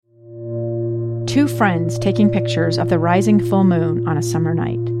Two friends taking pictures of the rising full moon on a summer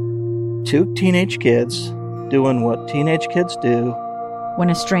night. Two teenage kids doing what teenage kids do. When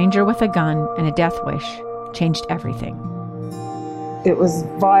a stranger with a gun and a death wish changed everything. It was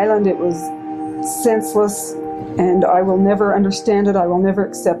violent, it was senseless, and I will never understand it, I will never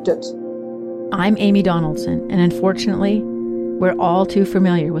accept it. I'm Amy Donaldson, and unfortunately, we're all too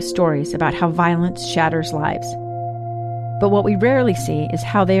familiar with stories about how violence shatters lives. But what we rarely see is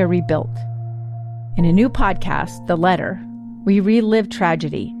how they are rebuilt. In a new podcast, The Letter, we relive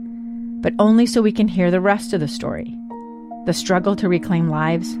tragedy, but only so we can hear the rest of the story. The struggle to reclaim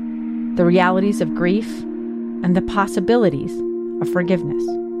lives, the realities of grief, and the possibilities of forgiveness.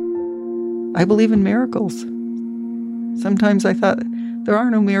 I believe in miracles. Sometimes I thought, there are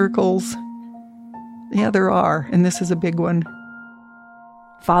no miracles. Yeah, there are, and this is a big one.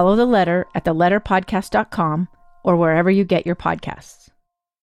 Follow The Letter at theletterpodcast.com or wherever you get your podcasts.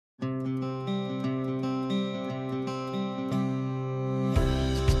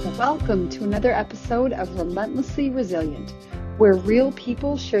 Welcome to another episode of Relentlessly Resilient, where real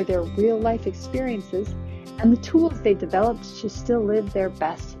people share their real-life experiences and the tools they developed to still live their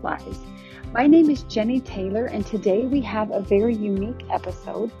best lives. My name is Jenny Taylor, and today we have a very unique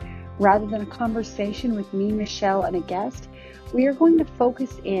episode. Rather than a conversation with me, Michelle, and a guest, we are going to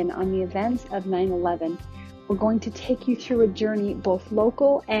focus in on the events of 9/11. We're going to take you through a journey both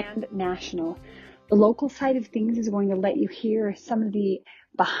local and national. The local side of things is going to let you hear some of the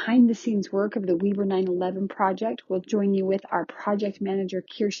behind-the-scenes work of the We Were 9/11 project. We'll join you with our project manager,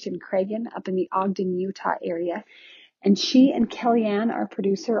 Kirsten Cragen, up in the Ogden, Utah area. And she and Kellyanne, our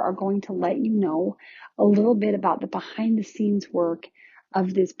producer, are going to let you know a little bit about the behind-the-scenes work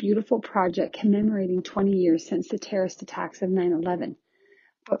of this beautiful project commemorating 20 years since the terrorist attacks of 9/11.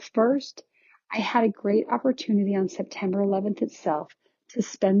 But first, I had a great opportunity on September 11th itself to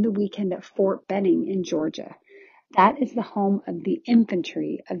spend the weekend at Fort Benning in Georgia. That is the home of the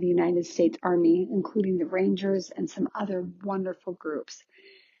infantry of the United States Army, including the Rangers and some other wonderful groups.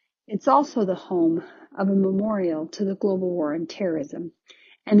 It's also the home of a memorial to the global war on terrorism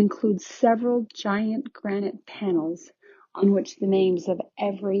and includes several giant granite panels on which the names of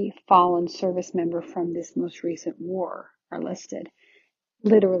every fallen service member from this most recent war are listed,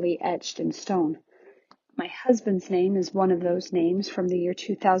 literally etched in stone. My husband's name is one of those names from the year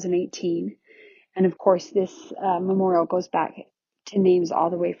 2018. And of course, this memorial goes back to names all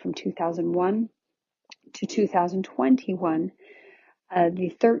the way from 2001 to 2021. The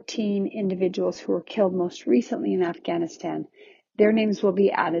 13 individuals who were killed most recently in Afghanistan, their names will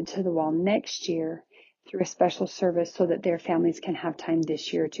be added to the wall next year through a special service so that their families can have time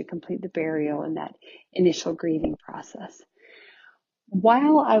this year to complete the burial and that initial grieving process.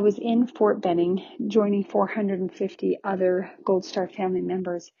 While I was in Fort Benning, joining 450 other Gold Star family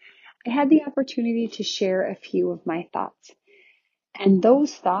members, I had the opportunity to share a few of my thoughts. And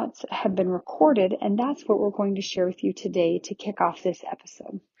those thoughts have been recorded, and that's what we're going to share with you today to kick off this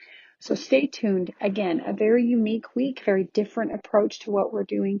episode. So stay tuned. Again, a very unique week, very different approach to what we're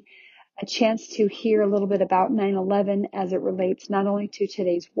doing, a chance to hear a little bit about 9/11 as it relates not only to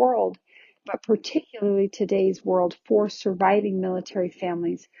today's world, but particularly today's world for surviving military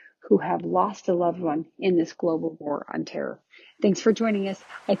families who have lost a loved one in this global war on terror. Thanks for joining us.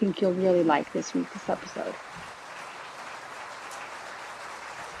 I think you'll really like this week's episode.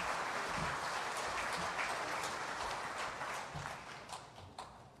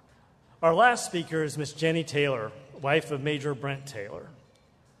 Our last speaker is Miss Jenny Taylor, wife of Major Brent Taylor.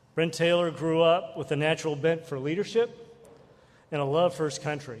 Brent Taylor grew up with a natural bent for leadership and a love for his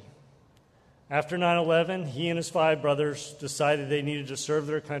country. After 9/11, he and his 5 brothers decided they needed to serve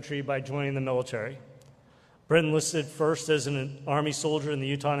their country by joining the military. Brent enlisted first as an Army soldier in the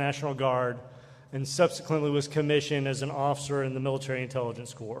Utah National Guard and subsequently was commissioned as an officer in the Military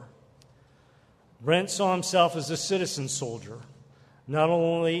Intelligence Corps. Brent saw himself as a citizen soldier. Not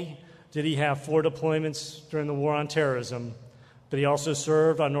only did he have 4 deployments during the war on terrorism, but he also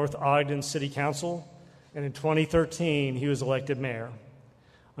served on North Ogden City Council, and in 2013, he was elected mayor.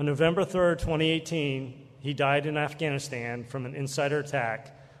 On November 3rd, 2018, he died in Afghanistan from an insider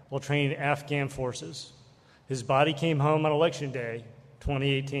attack while training Afghan forces. His body came home on Election Day,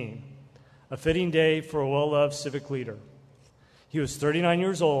 2018, a fitting day for a well-loved civic leader. He was 39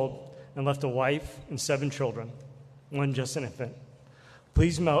 years old and left a wife and 7 children, one just an infant.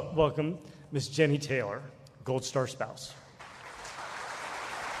 Please welcome Ms. Jenny Taylor, Gold Star spouse.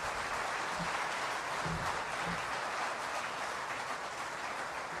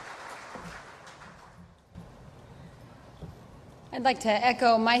 I'd I'd like to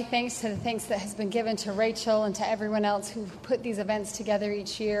echo my thanks to the thanks that has been given to Rachel and to everyone else who put these events together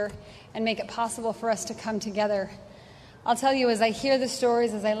each year and make it possible for us to come together. I'll tell you, as I hear the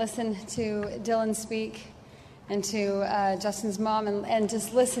stories, as I listen to Dylan speak and to Justin's mom and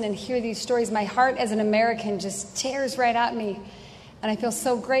just listen and hear these stories, my heart as an American just tears right at me. And I feel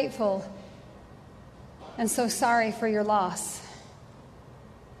so grateful and so sorry for your loss.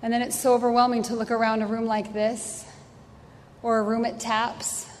 And then it's so overwhelming to look around a room like this, or a room at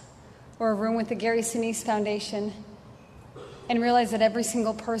TAPS, or a room with the Gary Sinise Foundation, and realize that every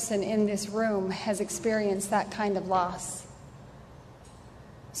single person in this room has experienced that kind of loss.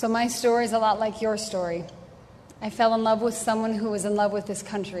 So my story is a lot like your story. I fell in love with someone who was in love with this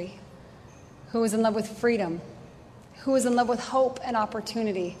country, who was in love with freedom, who was in love with hope and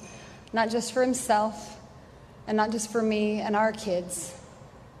opportunity, not just for himself, and not just for me and our kids,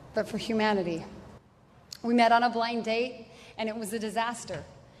 but for humanity. We met on a blind date, and it was a disaster.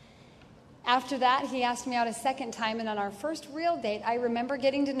 After that, he asked me out a second time, and on our first real date, I remember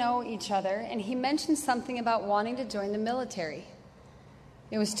getting to know each other, and he mentioned something about wanting to join the military.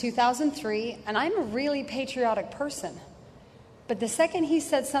 It was 2003, and I'm a really patriotic person. But the second he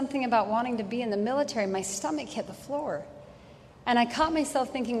said something about wanting to be in the military, my stomach hit the floor. And I caught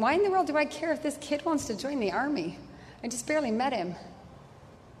myself thinking, why in the world do I care if this kid wants to join the Army? I just barely met him.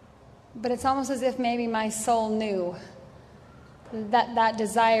 But it's almost as if maybe my soul knew that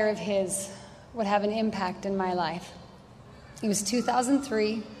desire of his would have an impact in my life. It was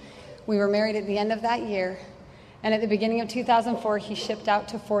 2003. We were married at the end of that year. And at the beginning of 2004, he shipped out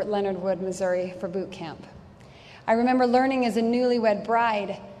to Fort Leonard Wood, Missouri for boot camp. I remember learning as a newlywed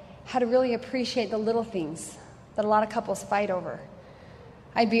bride how to really appreciate the little things that a lot of couples fight over.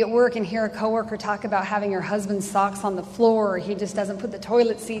 I'd be at work and hear a coworker talk about having her husband's socks on the floor, or he just doesn't put the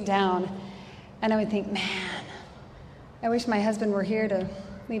toilet seat down. And I would think, man, I wish my husband were here to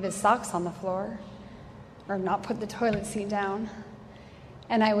leave his socks on the floor or not put the toilet seat down.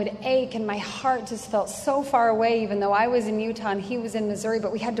 And I would ache, and my heart just felt so far away, even though I was in Utah and he was in Missouri.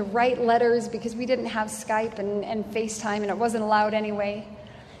 But we had to write letters because we didn't have Skype and FaceTime, and it wasn't allowed anyway.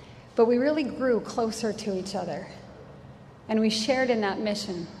 But we really grew closer to each other, and we shared in that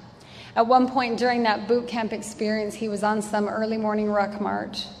mission. At one point during that boot camp experience, he was on some early morning ruck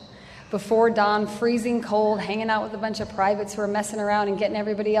march. Before dawn, freezing cold, hanging out with a bunch of privates who were messing around and getting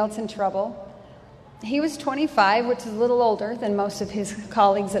everybody else in trouble. He was 25, which is a little older than most of his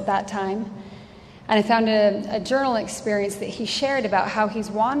colleagues at that time. And I found a journal experience that he shared about how he's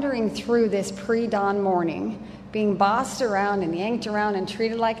wandering through this pre-dawn morning, being bossed around and yanked around and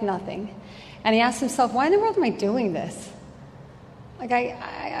treated like nothing. And he asked himself, why in the world am I doing this? Like,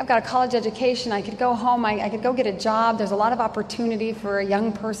 I've got a college education. I could go home. I could go get a job. There's a lot of opportunity for a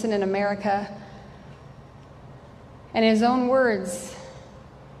young person in America. And in his own words,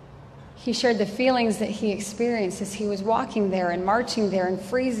 he shared the feelings that he experienced as he was walking there and marching there and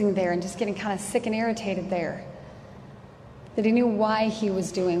freezing there and just getting kind of sick and irritated there. That he knew why he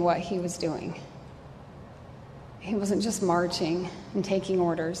was doing what he was doing. He wasn't just marching and taking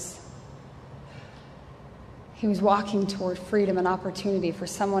orders. He was walking toward freedom and opportunity for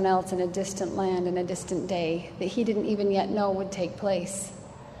someone else in a distant land in a distant day that he didn't even yet know would take place.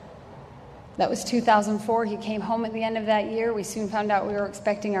 That was 2004. He came home at the end of that year. We soon found out we were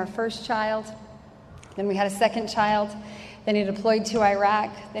expecting our first child. Then we had a second child. Then he deployed to Iraq.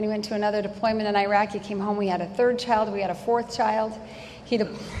 Then he went to another deployment in Iraq. He came home. We had a third child. We had a fourth child. He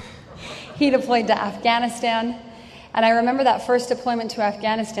deployed to Afghanistan. And I remember that first deployment to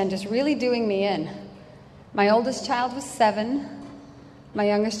Afghanistan just really doing me in. My oldest child was 7. My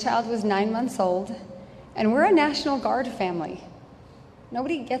youngest child was 9 months old. And we're a National Guard family.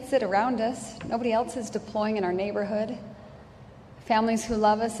 Nobody gets it around us. Nobody else is deploying in our neighborhood. Families who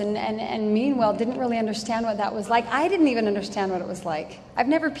love us and mean well didn't really understand what that was like. I didn't even understand what it was like. I've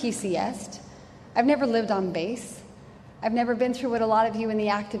never PCS'd. I've never lived on base. I've never been through what a lot of you in the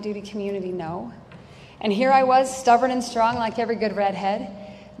active duty community know. And here I was, stubborn and strong like every good redhead,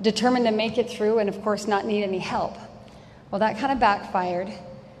 determined to make it through and, of course, not need any help. Well, that kind of backfired,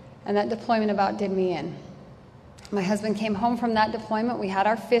 and that deployment about did me in. My husband came home from that deployment. We had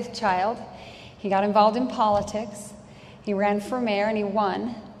our 5th child. He got involved in politics. He ran for mayor, and he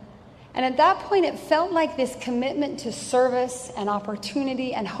won. And at that point, it felt like this commitment to service and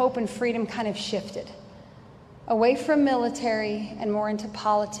opportunity and hope and freedom kind of shifted away from military and more into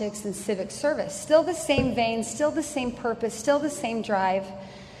politics and civic service. Still the same vein, still the same purpose, still the same drive,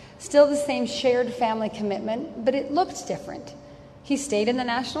 still the same shared family commitment, but it looked different. He stayed in the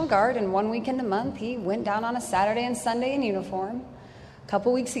National Guard, and 1 weekend a month, he went down on a Saturday and Sunday in uniform. A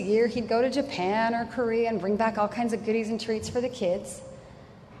couple weeks a year, he'd go to Japan or Korea and bring back all kinds of goodies and treats for the kids.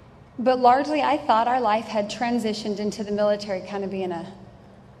 But largely, I thought our life had transitioned into the military kind of being a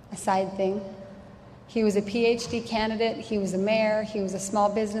side thing. He was a PhD candidate, he was a mayor, he was a small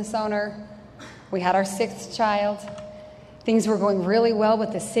business owner. We had our 6th child. Things were going really well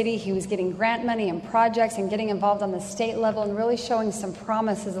with the city. He was getting grant money and projects and getting involved on the state level and really showing some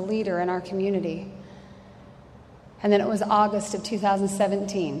promise as a leader in our community. And then it was August of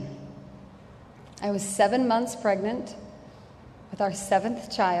 2017. I was 7 months pregnant with our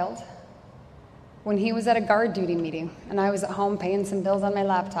 7th child when he was at a guard duty meeting and I was at home paying some bills on my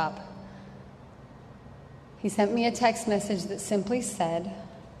laptop. He sent me a text message that simply said,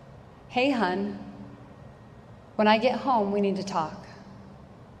 "Hey, hun, when I get home, we need to talk."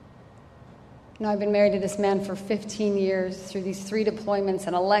 You know, I've been married to this man for 15 years through these 3 deployments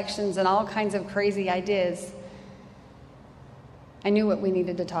and elections and all kinds of crazy ideas. I knew what we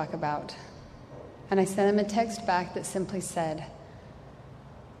needed to talk about. And I sent him a text back that simply said,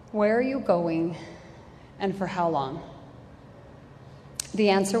 "Where are you going and for how long?" The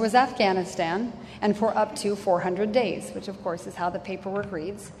answer was Afghanistan and for up to 400 days, which of course is how the paperwork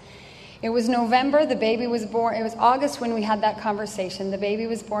reads. It was November, the baby was born. It was August when we had that conversation. The baby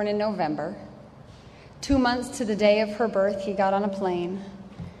was born in November. 2 months to the day of her birth, he got on a plane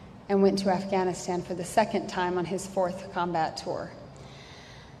and went to Afghanistan for the 2nd time on his 4th combat tour.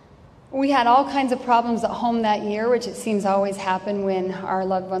 We had all kinds of problems at home that year, which it seems always happen when our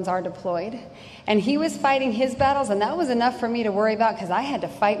loved ones are deployed. And he was fighting his battles, and that was enough for me to worry about because I had to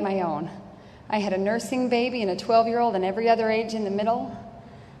fight my own. I had a nursing baby and a 12-year-old and every other age in the middle.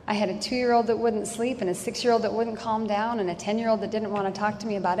 I had a 2-year-old that wouldn't sleep and a 6-year-old that wouldn't calm down and a 10-year-old that didn't want to talk to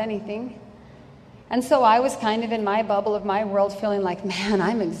me about anything. And so I was kind of in my bubble of my world feeling like, man,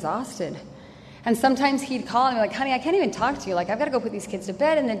 I'm exhausted. And sometimes he'd call and be like, honey, I can't even talk to you. Like, I've got to go put these kids to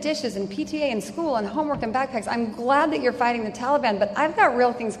bed and the dishes and PTA and school and homework and backpacks. I'm glad that you're fighting the Taliban, but I've got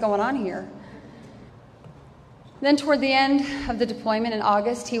real things going on here. Then toward the end of the deployment in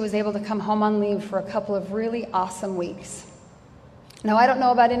August, he was able to come home on leave for a couple of really awesome weeks. Now, I don't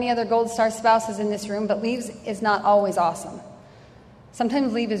know about any other Gold Star spouses in this room, but leave is not always awesome.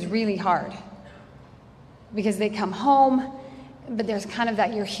 Sometimes leave is really hard because they come home, but there's kind of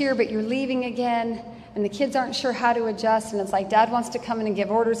that you're here, but you're leaving again, and the kids aren't sure how to adjust, and it's like dad wants to come in and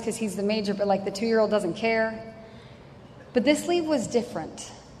give orders because he's the major, but like the 2-year-old doesn't care. But this leave was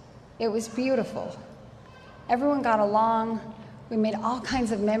different. It was beautiful. Everyone got along. We made all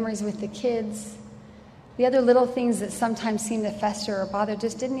kinds of memories with the kids. The other little things that sometimes seem to fester or bother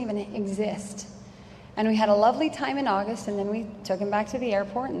just didn't even exist. And we had a lovely time in August, and then we took him back to the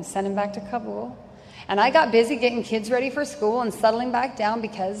airport and sent him back to Kabul. And I got busy getting kids ready for school and settling back down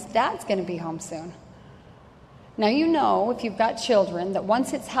because Dad's going to be home soon. Now, you know, if you've got children, that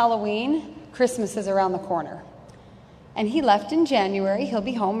once it's Halloween, Christmas is around the corner. And he left in January. He'll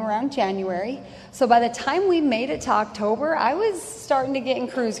be home around January. So by the time we made it to October, I was starting to get in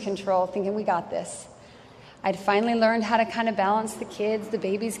cruise control, thinking we got this. I'd finally learned how to kind of balance the kids. The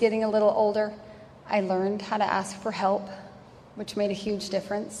baby's getting a little older. I learned how to ask for help, which made a huge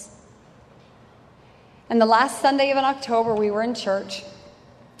difference. And the last Sunday of October, we were in church,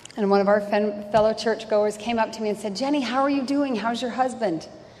 and one of our fellow churchgoers came up to me and said, "Jenny, how are you doing? How's your husband?"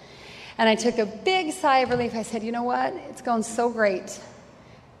 And I took a big sigh of relief. I said, "You know what? It's going so great.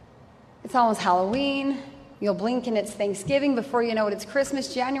 It's almost Halloween. You'll blink and it's Thanksgiving. Before you know it, it's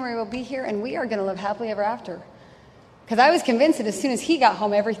Christmas. January will be here, and we are going to live happily ever after." Because I was convinced that as soon as he got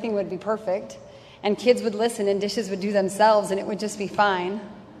home, everything would be perfect, and kids would listen, and dishes would do themselves, and it would just be fine.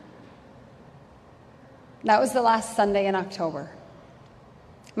 That was the last Sunday in October.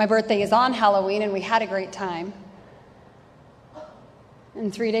 My birthday is on Halloween, and we had a great time.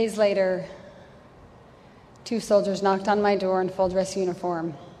 And 3 days later, 2 soldiers knocked on my door in full dress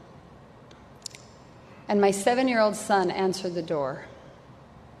uniform. And my 7-year-old son answered the door.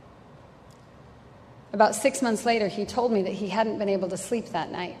 About 6 months later, he told me that he hadn't been able to sleep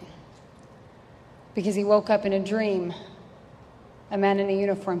that night because he woke up in a dream. A man in a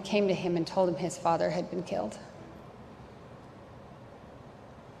uniform came to him and told him his father had been killed.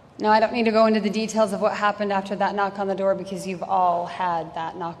 Now, I don't need to go into the details of what happened after that knock on the door because you've all had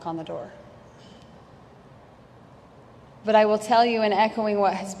that knock on the door. But I will tell you, in echoing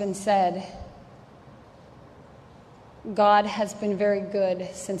what has been said, God has been very good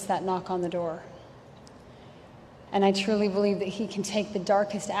since that knock on the door. And I truly believe that He can take the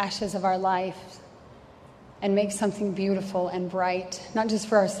darkest ashes of our life and make something beautiful and bright, not just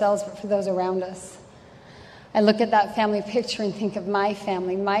for ourselves, but for those around us. I look at that family picture and think of my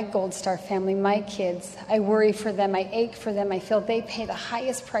family, my Gold Star family, my kids. I worry for them. I ache for them. I feel they pay the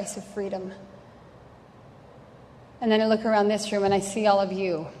highest price of freedom. And then I look around this room and I see all of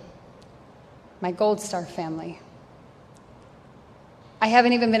you, my Gold Star family. I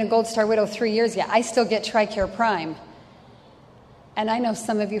haven't even been a Gold Star widow 3 years yet. I still get TRICARE Prime. And I know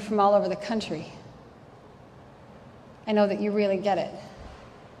some of you from all over the country. I know that you really get it.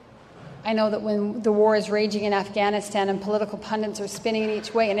 I know that when the war is raging in Afghanistan and political pundits are spinning it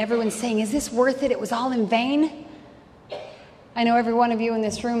each way and everyone's saying, is this worth it? It was all in vain. I know every one of you in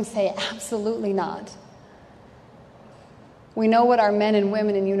this room say, absolutely not. We know what our men and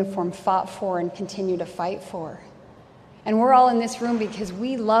women in uniform fought for and continue to fight for. And we're all in this room because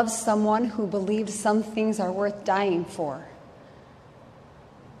we love someone who believes some things are worth dying for.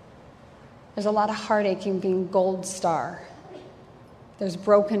 There's a lot of heartache in being Gold Star. There's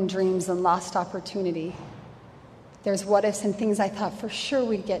broken dreams and lost opportunity. There's what ifs and things I thought for sure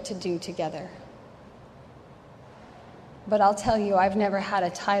we'd get to do together. But I'll tell you, I've never had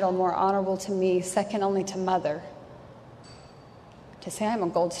a title more honorable to me, second only to mother, to say I'm a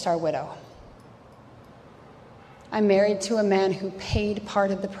Gold Star widow. I'm married to a man who paid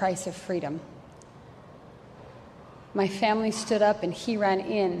part of the price of freedom. My family stood up and he ran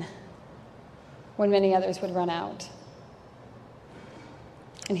in when many others would run out.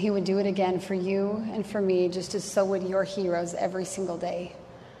 And he would do it again for you and for me, just as so would your heroes every single day.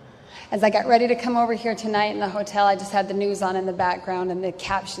 As I got ready to come over here tonight in the hotel, I just had the news on in the background, and the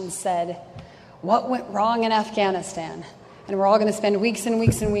caption said, "What went wrong in Afghanistan?" And we're all going to spend weeks and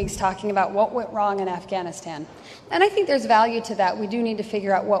weeks and weeks talking about what went wrong in Afghanistan. And I think there's value to that. We do need to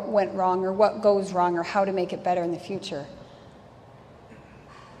figure out what went wrong or what goes wrong or how to make it better in the future.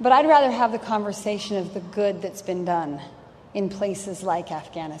 But I'd rather have the conversation of the good that's been done in places like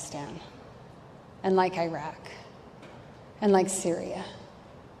Afghanistan and like Iraq and like Syria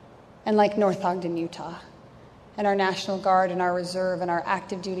and like North Ogden, Utah, and our National Guard and our Reserve and our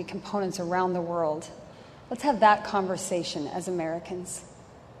active duty components around the world. Let's have that conversation as Americans.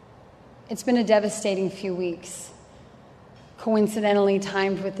 It's been a devastating few weeks. Coincidentally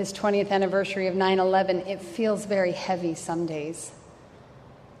timed with this 20th anniversary of 9/11, it feels very heavy some days.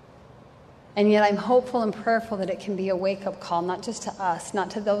 And yet I'm hopeful and prayerful that it can be a wake-up call, not just to us,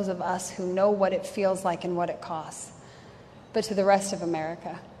 not to those of us who know what it feels like and what it costs, but to the rest of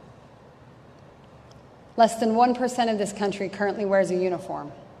America. Less than 1% of this country currently wears a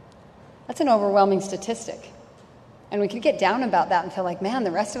uniform. That's an overwhelming statistic. And we could get down about that and feel like, man,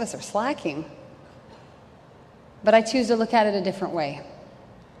 the rest of us are slacking. But I choose to look at it a different way.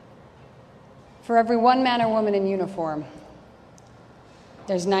 For every one man or woman in uniform,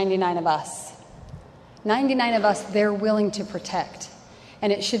 there's 99 of us. 99 of us they're willing to protect.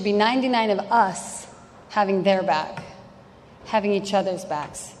 And it should be 99 of us having their back, having each other's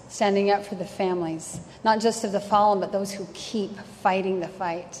backs, standing up for the families, not just of the fallen, but those who keep fighting the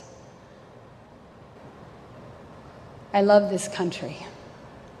fight. I love this country.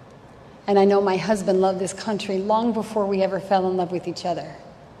 And I know my husband loved this country long before we ever fell in love with each other.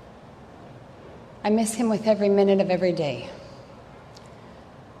 I miss him with every minute of every day.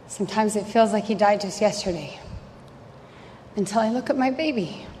 Sometimes it feels like he died just yesterday, until I look at my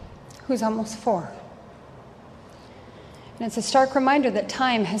baby, who's almost 4. And it's a stark reminder that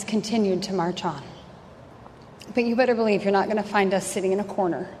time has continued to march on. But you better believe you're not going to find us sitting in a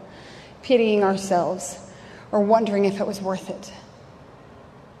corner, pitying ourselves, or wondering if it was worth it.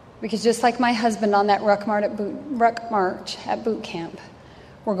 Because just like my husband on that ruck march at boot camp,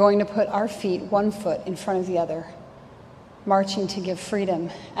 we're going to put our feet one foot in front of the other, marching to give freedom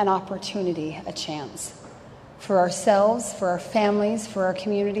and opportunity a chance for ourselves, for our families, for our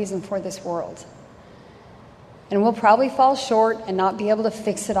communities, and for this world. And we'll probably fall short and not be able to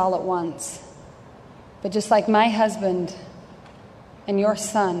fix it all at once. But just like my husband and your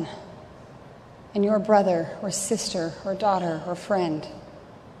son and your brother or sister or daughter or friend,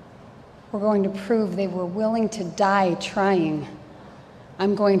 we're going to prove they were willing to die trying.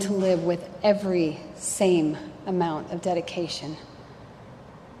 I'm going to live with every same amount of dedication.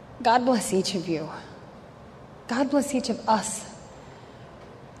 God bless each of you. God bless each of us,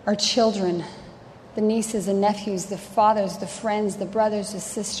 our children, the nieces and nephews, the fathers, the friends, the brothers, the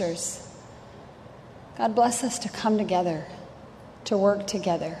sisters. God bless us to come together, to work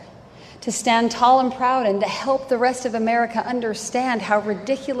together, to stand tall and proud, and to help the rest of America understand how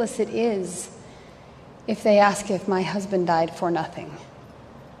ridiculous it is if they ask if my husband died for nothing.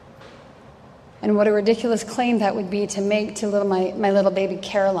 And what a ridiculous claim that would be to make to my little baby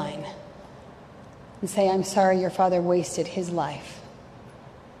Caroline and say, I'm sorry your father wasted his life.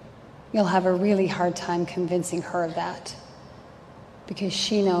 you'll have a really hard time convincing her of that, because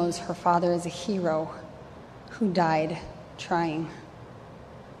she knows her father is a hero who died trying.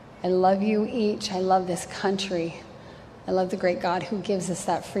 I love you each. I love this country. I love the great God who gives us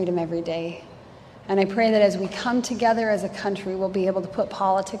that freedom every day. And I pray that as we come together as a country, we'll be able to put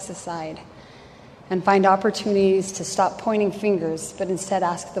politics aside and find opportunities to stop pointing fingers, but instead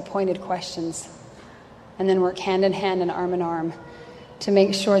ask the pointed questions, and then work hand in hand and arm to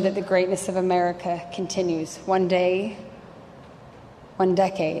make sure that the greatness of America continues one day, one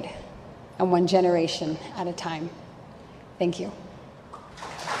decade, and one generation at a time. Thank you.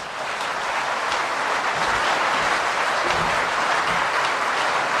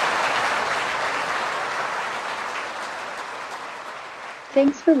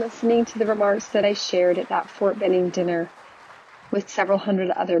 Thanks for listening to the remarks that I shared at that Fort Benning dinner with several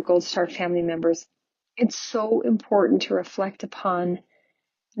hundred other Gold Star family members. It's so important to reflect upon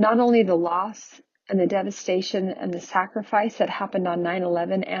not only the loss and the devastation and the sacrifice that happened on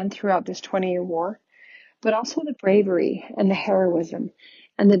 9/11 and throughout this 20-year war, but also the bravery and the heroism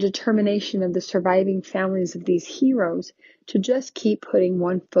and the determination of the surviving families of these heroes to just keep putting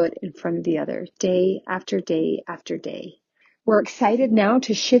one foot in front of the other, day after day after day. We're excited now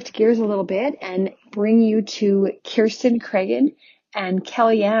to shift gears a little bit and bring you to Kirsten Cragen and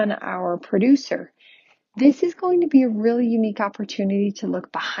Kellyanne, our producer. This is going to be a really unique opportunity to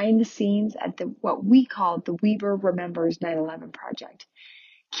look behind the scenes at what we call the Weber Remembers 9/11 Project.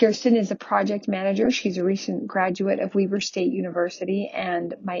 Kirsten is a project manager. She's a recent graduate of Weber State University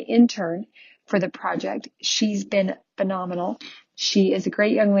and my intern for the project. She's been phenomenal. She is a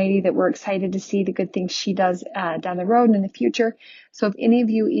great young lady that we're excited to see the good things she does down the road and in the future. So if any of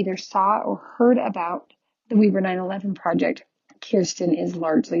you either saw or heard about the Weber 9/11 Project, Kirsten is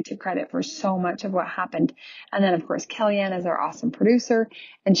largely to credit for so much of what happened. And then, of course, Kellyanne is our awesome producer,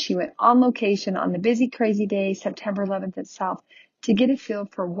 and she went on location on the busy, crazy day, September 11th itself, to get a feel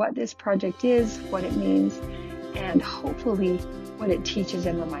for what this project is, what it means, and hopefully what it teaches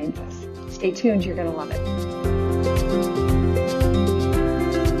and reminds us. Stay tuned. You're going to love it.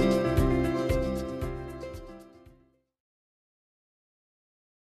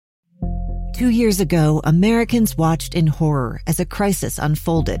 2 years ago, Americans watched in horror as a crisis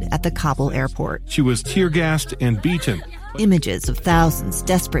unfolded at the Kabul airport. She was tear-gassed and beaten. Images of thousands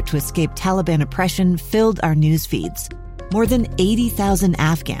desperate to escape Taliban oppression filled our news feeds. More than 80,000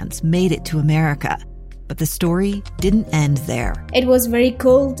 Afghans made it to America. But the story didn't end there. It was very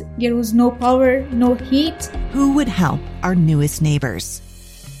cold. There was no power, no heat. Who would help our newest neighbors?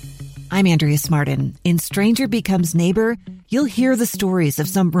 I'm Andrea Smartin. In Stranger Becomes Neighbor, you'll hear the stories of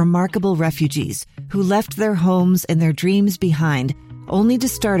some remarkable refugees who left their homes and their dreams behind, only to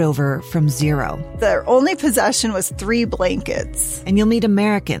start over from zero. Their only possession was 3 blankets. And you'll meet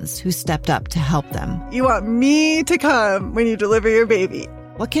Americans who stepped up to help them. You want me to come when you deliver your baby.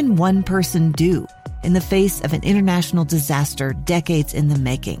 What can one person do in the face of an international disaster decades in the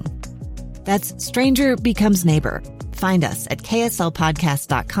making? That's Stranger Becomes Neighbor. Find us at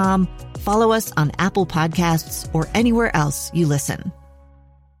kslpodcast.com. Follow us on Apple Podcasts or anywhere else you listen.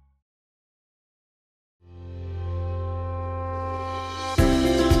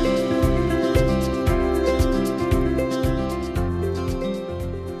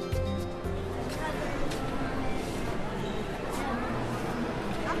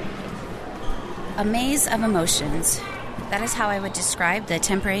 A maze of emotions. That is how I would describe the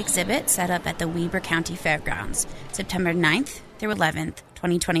temporary exhibit set up at the Weber County Fairgrounds, September 9th through 11th,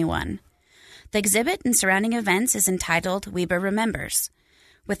 2021. The exhibit and surrounding events is entitled Weber Remembers,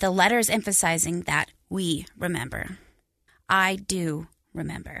 with the letters emphasizing that we remember. I do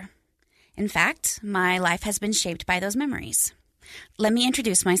remember. In fact, my life has been shaped by those memories. Let me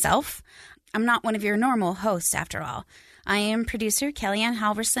introduce myself. I'm not one of your normal hosts, after all. I am producer Kellyanne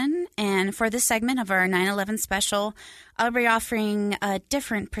Halverson, and for this segment of our 9/11 special, I'll be offering a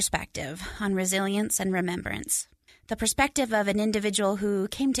different perspective on resilience and remembrance. The perspective of an individual who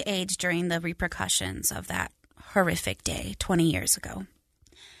came to age during the repercussions of that horrific day 20 years ago.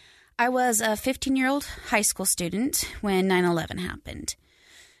 I was a 15-year-old high school student when 9/11 happened.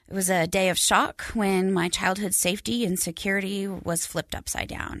 It was a day of shock when my childhood safety and security was flipped upside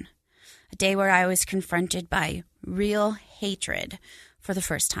down. A day where I was confronted by real hatred for the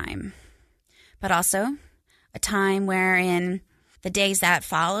first time. But also a time wherein the days that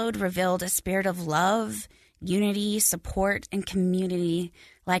followed revealed a spirit of love, unity, support, and community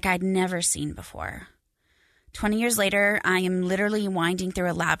like I'd never seen before. 20 years later, I am literally winding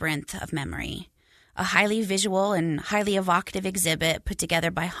through a labyrinth of memory, a highly visual and highly evocative exhibit put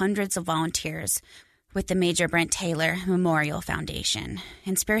together by hundreds of volunteers with the Major Brent Taylor Memorial Foundation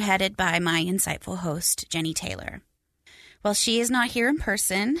and spearheaded by my insightful host, Jenny Taylor. While she is not here in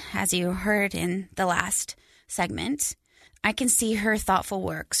person, as you heard in the last segment, I can see her thoughtful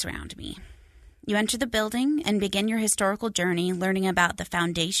work surround me. You enter the building and begin your historical journey learning about the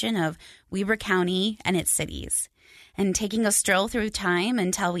foundation of Weber County and its cities, and taking a stroll through time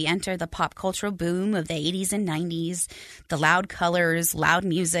until we enter the pop cultural boom of the 80s and 90s, the loud colors, loud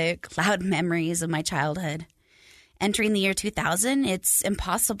music, loud memories of my childhood. Entering the year 2000, it's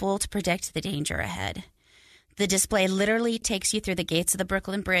impossible to predict the danger ahead. The display literally takes you through the gates of the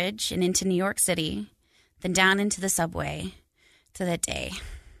Brooklyn Bridge and into New York City, then down into the subway to that day.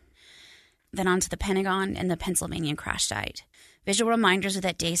 Then onto the Pentagon and the Pennsylvania crash site. Visual reminders of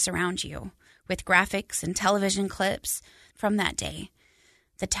that day surround you, with graphics and television clips from that day.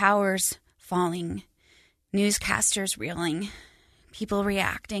 The towers falling, newscasters reeling, people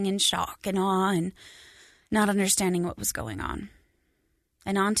reacting in shock and awe and not understanding what was going on.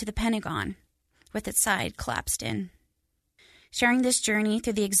 And on to the Pentagon, with its side collapsed in. Sharing this journey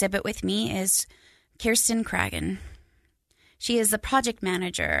through the exhibit with me is Kirsten Cragen. She is the project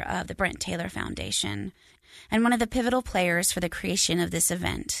manager of the Brent Taylor Foundation and one of the pivotal players for the creation of this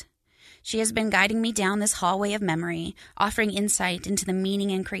event. She has been guiding me down this hallway of memory, offering insight into the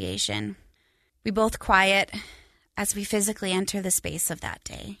meaning and creation. We both quiet as we physically enter the space of that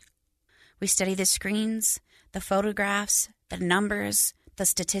day. We study the screens, the photographs, the numbers, the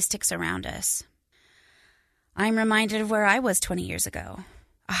statistics around us. I'm reminded of where I was 20 years ago,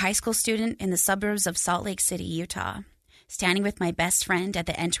 a high school student in the suburbs of Salt Lake City, Utah, standing with my best friend at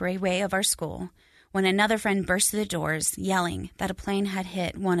the entryway of our school when another friend burst through the doors yelling that a plane had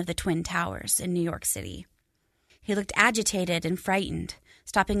hit one of the Twin Towers in New York City. He looked agitated and frightened,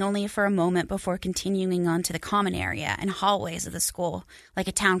 stopping only for a moment before continuing on to the common area and hallways of the school like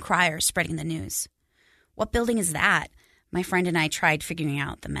a town crier spreading the news. What building is that? My friend and I tried figuring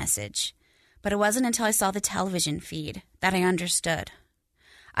out the message. But it wasn't until I saw the television feed that I understood.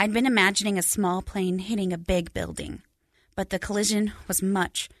 I'd been imagining a small plane hitting a big building, but the collision was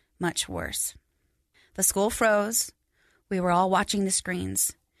much, much worse. The school froze. We were all watching the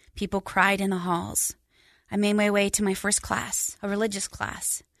screens. People cried in the halls. I made my way to my first class, a religious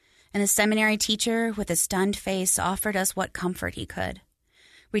class, and the seminary teacher with a stunned face offered us what comfort he could.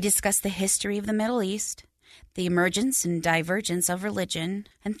 We discussed the history of the Middle East, the emergence and divergence of religion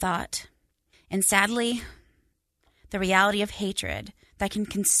and thought, and sadly, the reality of hatred that can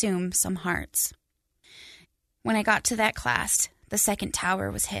consume some hearts. When I got to that class, the second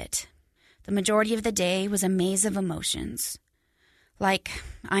tower was hit. The majority of the day was a maze of emotions, like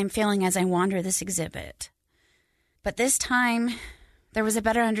I'm feeling as I wander this exhibit. But this time, there was a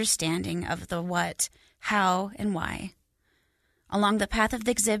better understanding of the what, how, and why. Along the path of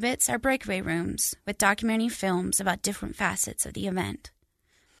the exhibits are breakaway rooms with documentary films about different facets of the event.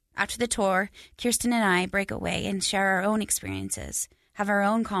 After the tour, Kirsten and I break away and share our own experiences, have our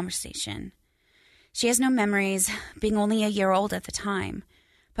own conversation. She has no memories, being only a year old at the time,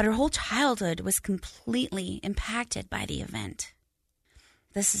 but her whole childhood was completely impacted by the event.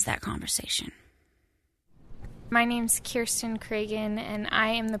 This is that conversation. My name's Kirsten Cragen, and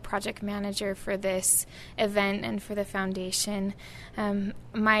I am the project manager for this event and for the foundation.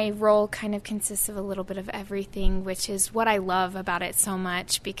 My role kind of consists of a little bit of everything, which is what I love about it so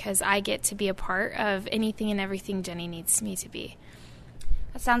much, because I get to be a part of anything and everything Jenny needs me to be.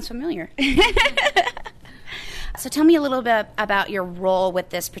 That sounds familiar. So tell me a little bit about your role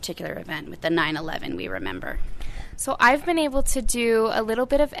with this particular event, with the 9/11 We Remember. So I've been able to do a little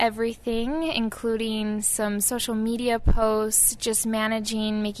bit of everything, including some social media posts, just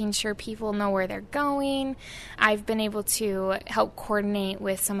managing, making sure people know where they're going. I've been able to help coordinate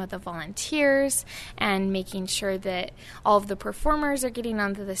with some of the volunteers and making sure that all of the performers are getting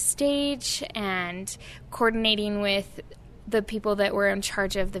onto the stage and coordinating with the people that were in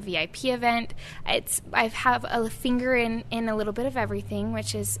charge of the VIP event. I have a finger in a little bit of everything,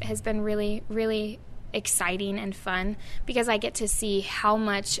 which has been really, really exciting and fun, because I get to see how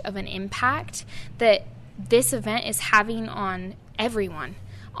much of an impact that this event is having on everyone,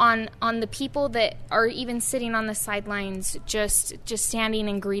 on the people that are even sitting on the sidelines, just standing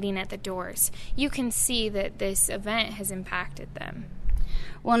and greeting at the doors. You can see that this event has impacted them.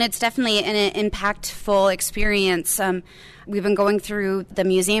 Well, and it's definitely an impactful experience. We've been going through the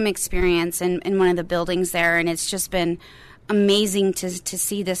museum experience in one of the buildings there, and it's just been amazing to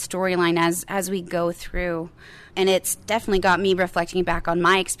see this storyline as we go through. And it's definitely got me reflecting back on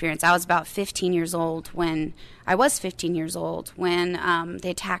my experience. I was about 15 years old when I was 15 years old when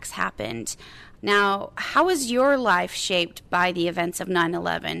the attacks happened. Now, how was your life shaped by the events of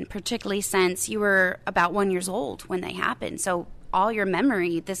 9/11, particularly since you were about 1 year old when they happened? So all your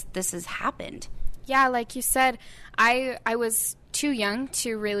memory, this has happened. Yeah, like you said, I was too young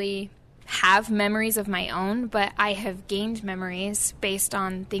to really have memories of my own, but I have gained memories based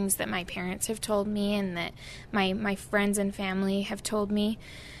on things that my parents have told me and that my friends and family have told me.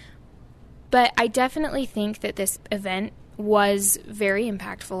 But I definitely think that this event was very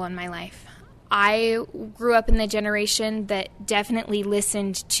impactful on my life. I grew up in the generation that definitely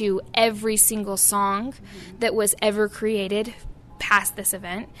listened to every single song that was ever created past this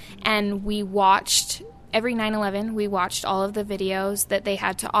event, and we watched every 9/11, we watched all of the videos that they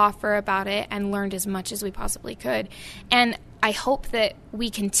had to offer about it and learned as much as we possibly could. And I hope that we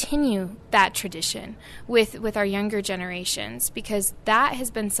continue that tradition with our younger generations, because that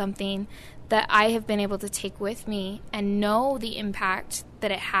has been something that I have been able to take with me and know the impact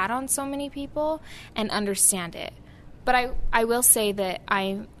that it had on so many people and understand it. But I will say that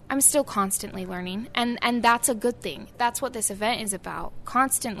I'm still constantly learning, and that's a good thing. That's what this event is about,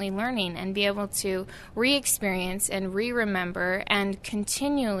 constantly learning and be able to re-experience and re-remember and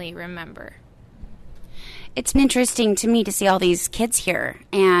continually remember. It's interesting to me to see all these kids here,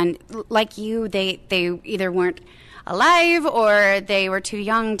 and like you, they either weren't alive or they were too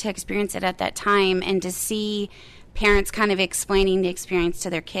young to experience it at that time, and to see parents kind of explaining the experience to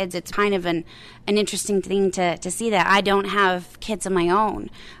their kids, it's kind of an interesting thing to see that. I don't have kids of my own.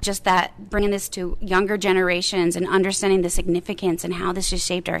 Just that bringing this to younger generations and understanding the significance and how this has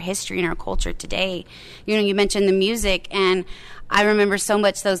shaped our history and our culture today. You know, you mentioned the music, and I remember so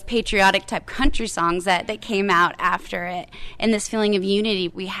much those patriotic type country songs that came out after it, and this feeling of unity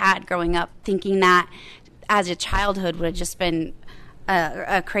we had growing up, thinking that as a childhood would have just been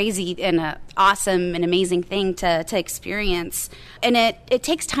a crazy and a awesome and amazing thing to experience. And it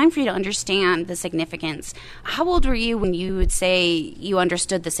takes time for you to understand the significance. How old were you when you would say you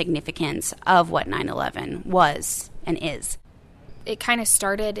understood the significance of what 9/11 was and is? It kind of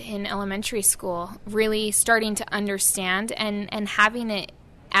started in elementary school, really starting to understand and having it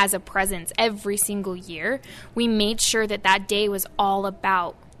as a presence every single year. We made sure that day was all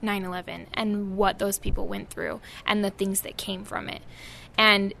about 9/11 and what those people went through and the things that came from it.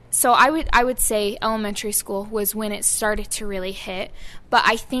 And so I would say elementary school was when it started to really hit. But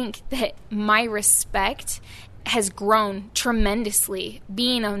I think that my respect has grown tremendously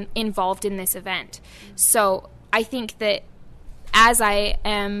being involved in this event. So I think that as I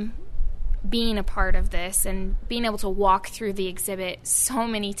am being a part of this and being able to walk through the exhibit so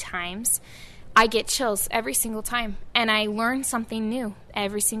many times, I get chills every single time, and I learn something new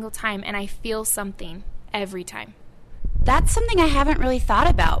every single time, and I feel something every time. That's something I haven't really thought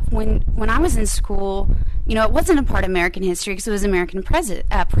about. When I was in school, you know, it wasn't a part of American history because it was American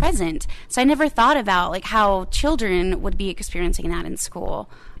present. So I never thought about like how children would be experiencing that in school.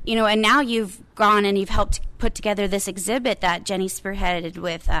 You know, and now you've gone and you've helped put together this exhibit that Jenny spearheaded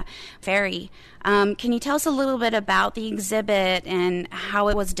with Ferry. Can you tell us a little bit about the exhibit and how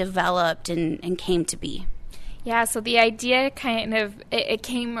it was developed and came to be? Yeah, so the idea kind of, it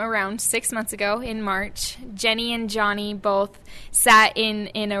came around 6 months ago in March. Jenny and Johnny both sat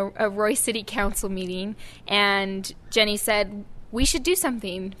in a Roy City Council meeting, and Jenny said, we should do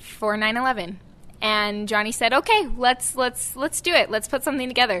something for 9/11. And Johnny said, okay, let's do it. Let's put something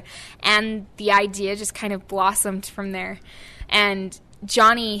together. And the idea just kind of blossomed from there. And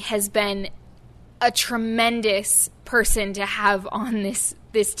Johnny has been a tremendous person to have on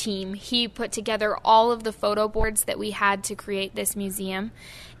this team. He put together all of the photo boards that we had to create this museum,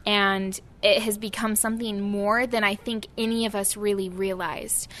 and it has become something more than I think any of us really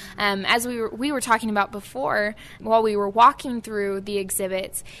realized. As we were talking about before, while we were walking through the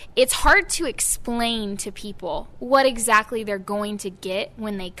exhibits, it's hard to explain to people what exactly they're going to get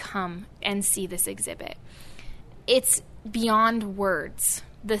when they come and see this exhibit. It's beyond words,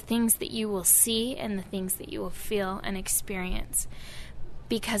 the things that you will see and the things that you will feel and experience,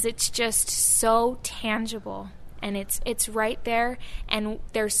 because it's just so tangible. And it's right there, and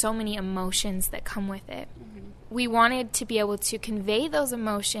there's so many emotions that come with it. Mm-hmm. We wanted to be able to convey those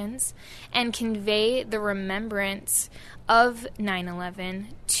emotions and convey the remembrance of 9/11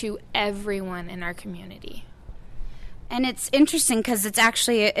 to everyone in our community. And it's interesting because it's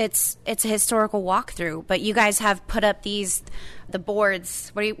actually it's a historical walkthrough, but you guys have put up the boards.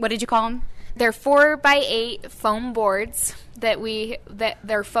 What did you call them? They're 4x8 foam boards that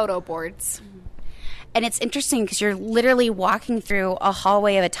they're photo boards. Mm-hmm. And it's interesting because you're literally walking through a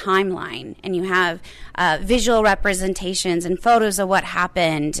hallway of a timeline, and you have visual representations and photos of what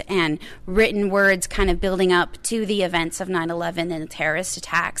happened and written words kind of building up to the events of 9/11 and the terrorist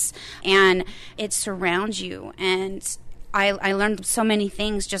attacks. And it surrounds you. And I learned so many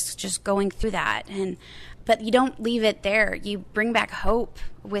things just going through that. But you don't leave it there. You bring back hope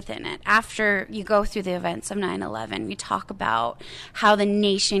within it. After you go through the events of 9/11, you talk about how the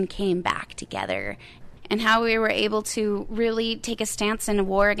nation came back together and how we were able to really take a stance in a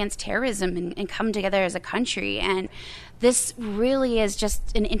war against terrorism and come together as a country. And this really is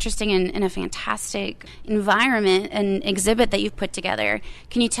just an interesting and a fantastic environment and exhibit that you've put together.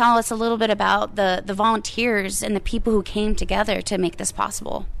 Can you tell us a little bit about the volunteers and the people who came together to make this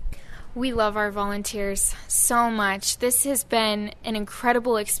possible? We love our volunteers so much. This has been an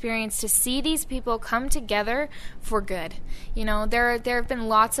incredible experience to see these people come together for good. You know, there have been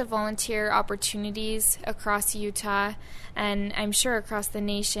lots of volunteer opportunities across Utah, and I'm sure across the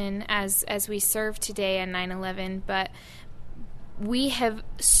nation as we serve today on 9/11, but we have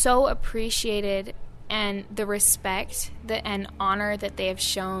so appreciated and the respect and honor that they have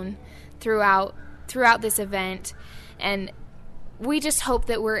shown throughout this event. And we just hope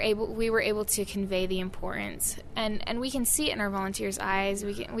that we were able to convey the importance, and we can see it in our volunteers' eyes.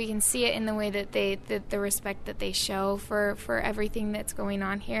 We can see it in the way that the respect that they show for everything that's going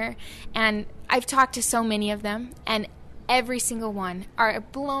on here. And I've talked to so many of them, and every single one are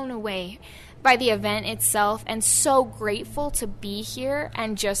blown away by the event itself and so grateful to be here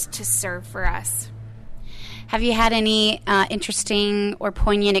and just to serve for us. Have you had any interesting or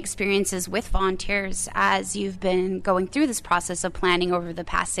poignant experiences with volunteers as you've been going through this process of planning over the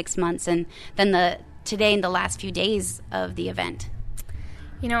past 6 months and then today and the last few days of the event?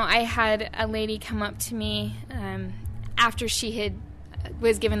 You know, I had a lady come up to me after she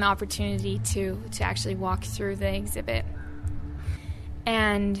was given the opportunity to actually walk through the exhibit.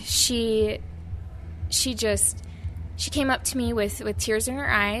 And she came up to me with tears in her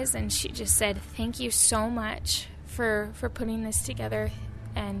eyes, and she just said, "Thank you so much for putting this together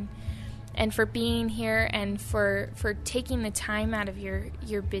and for being here and for taking the time out of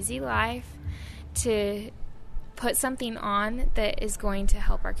your busy life to put something on that is going to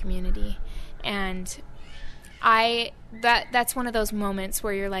help our community." And that's one of those moments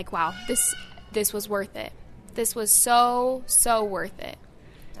where you're like, wow, this was worth it. This was so worth it.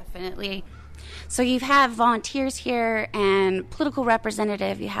 Definitely. So you have volunteers here and political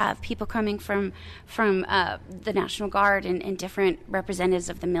representative. You have people coming from the National Guard and different representatives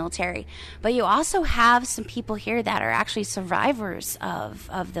of the military. But you also have some people here that are actually survivors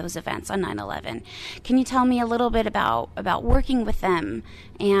of those events on 9/11. Can you tell me a little bit about working with them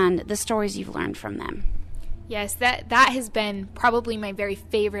and the stories you've learned from them? Yes, that has been probably my very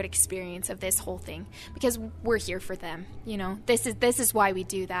favorite experience of this whole thing, because we're here for them. You know, this is why we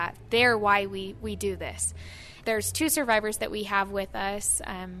do that. They're why we do this. There's 2 survivors that we have with us.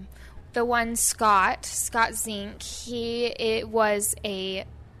 The one, Scott Zink, he was a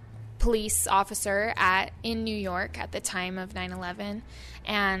police officer in New York at the time of 9/11,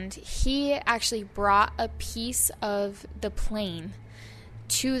 and he actually brought a piece of the plane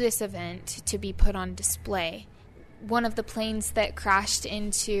to this event to be put on display. One of the planes that crashed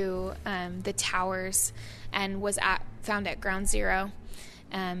into the towers and was found at Ground Zero,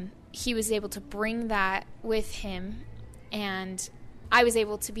 he was able to bring that with him, and I was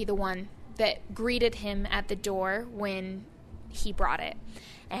able to be the one that greeted him at the door when he brought it.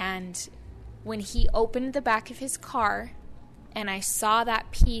 And when he opened the back of his car and I saw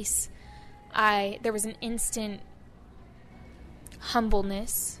that piece, there was an instant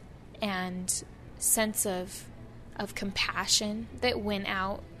humbleness and sense of compassion that went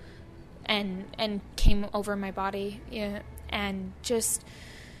out and came over my body, and just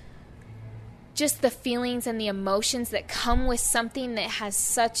the feelings and the emotions that come with something that has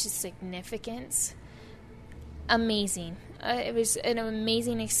such a significance. Amazing. It was an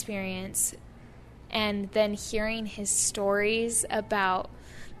amazing experience. And then hearing his stories about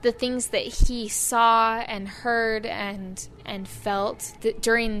the things that he saw and heard and felt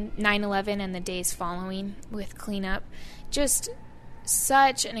during 9/11 and the days following with cleanup. Just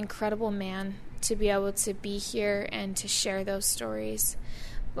such an incredible man to be able to be here and to share those stories.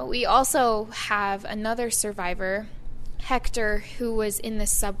 But we also have another survivor, Hector, who was in the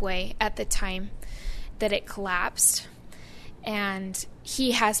subway at the time that it collapsed. And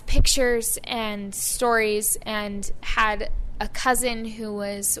he has pictures and stories and had a cousin who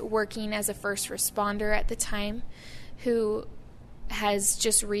was working as a first responder at the time who has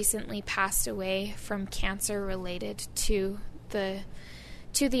just recently passed away from cancer related to the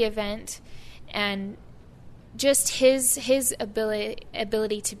event. And just his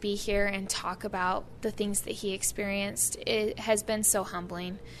ability to be here and talk about the things that he experienced, it has been so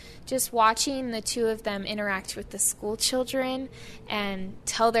humbling. Just watching the two of them interact with the school children and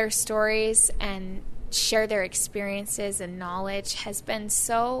tell their stories and share their experiences and knowledge has been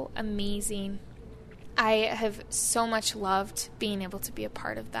so amazing. I have so much loved being able to be a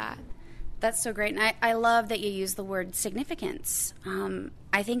part of that. That's so great. And I love that you use the word significance.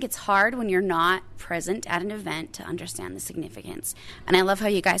 I think it's hard when you're not present at an event to understand the significance. And I love how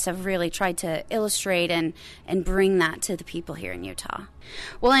you guys have really tried to illustrate and bring that to the people here in Utah.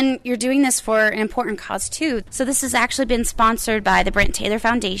 Well, and you're doing this for an important cause, too. So this has actually been sponsored by the Brent Taylor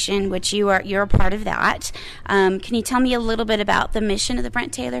Foundation, which you're a part of that. Can you tell me a little bit about the mission of the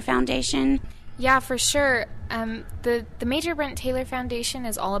Brent Taylor Foundation? Yeah, for sure. The Major Brent Taylor Foundation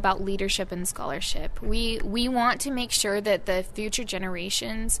is all about leadership and scholarship. We want to make sure that the future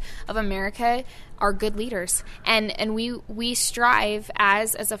generations of America are good leaders, and we strive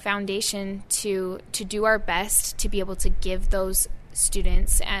as a foundation to do our best to be able to give those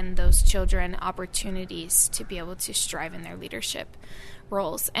students and those children opportunities to be able to strive in their leadership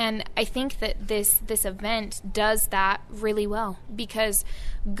roles. And I think that this event does that really well, because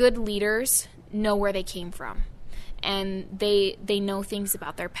good leaders know where they came from, and they know things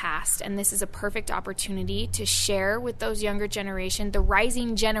about their past, and this is a perfect opportunity to share with those younger generation, the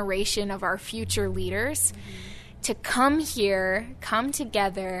rising generation of our future leaders, to come here, come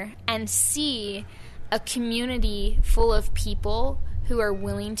together, and see a community full of people who are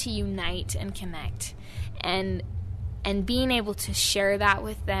willing to unite and connect, and being able to share that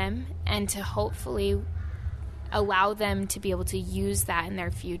with them and to hopefully allow them to be able to use that in their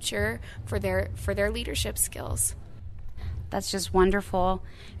future for their leadership skills. That's just wonderful.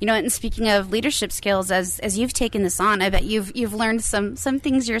 You know, and speaking of leadership skills, as you've taken this on, I bet you've learned some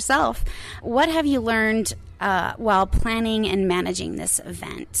things yourself. What have you learned while planning and managing this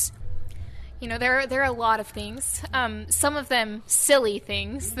event? You know, there are a lot of things. Some of them silly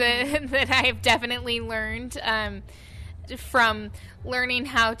things that I've definitely learned from learning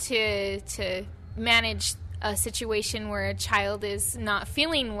how to manage a situation where a child is not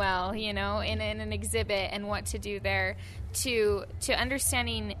feeling well, you know, in an exhibit, and what to do there, to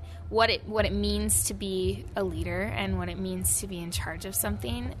understanding what it means to be a leader and what it means to be in charge of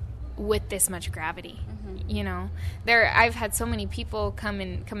something with this much gravity. You know, I've had so many people come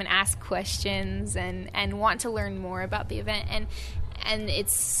and ask questions and want to learn more about the event, and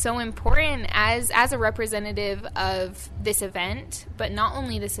it's so important as a representative of this event, but not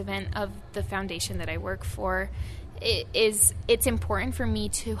only this event, of the foundation that I work for. It's important for me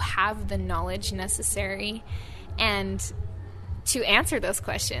to have the knowledge necessary and to answer those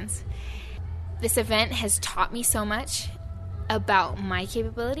questions. This event has taught me so much about my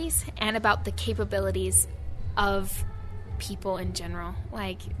capabilities and about the capabilities of people in general,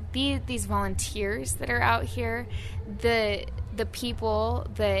 like these volunteers that are out here, the people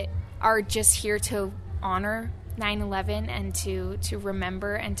that are just here to honor 9/11 and to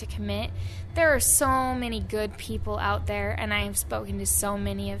remember and to commit. There are so many good people out there, and I have spoken to so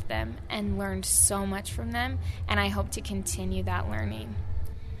many of them and learned so much from them, and I hope to continue that learning.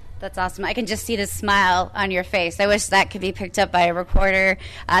 That's awesome. I can just see the smile on your face. I wish that could be picked up by a recorder.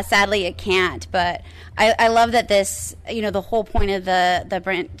 Sadly, it can't. But I love that this, you know, the whole point of the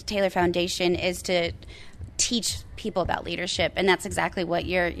Brent Taylor Foundation is to teach people about leadership, and that's exactly what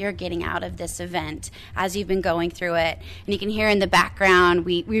you're getting out of this event as you've been going through it. And you can hear in the background,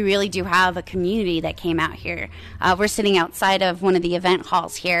 we really do have a community that came out here. We're sitting outside of one of the event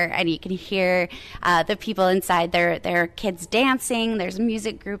halls here, and you can hear the people inside. There are kids dancing. There's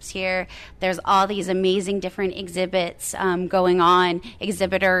music groups here. There's all these amazing different exhibits going on.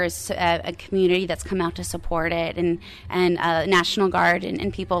 Exhibitors, a community that's come out to support it, and National Guard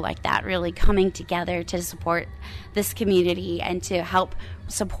and people like that really coming together to support this community and to help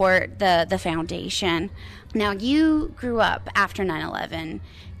support the foundation. Now, you grew up after 9/11,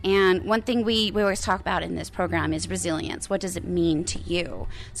 and one thing we always talk about in this program is resilience. What does it mean to you?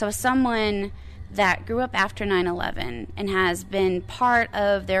 So as someone that grew up after 9/11 and has been part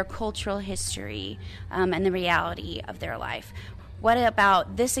of their cultural history and the reality of their life, what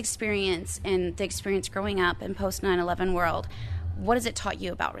about this experience and the experience growing up in post-9/11 world, what has it taught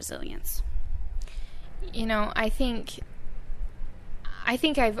you about resilience? You know, I think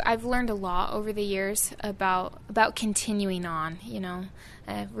I've learned a lot over the years about continuing on. You know,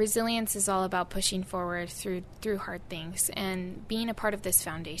 resilience is all about pushing forward through hard things, and being a part of this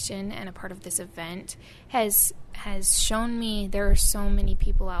foundation and a part of this event has shown me there are so many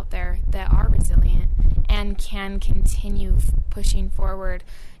people out there that are resilient and can continue pushing forward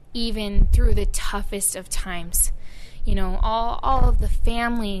even through the toughest of times. You know, all of the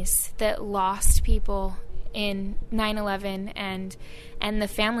families that lost people in 9/11 and the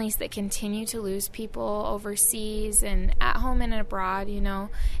families that continue to lose people overseas and at home and abroad, you know,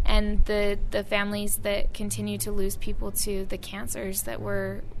 and the families that continue to lose people to the cancers that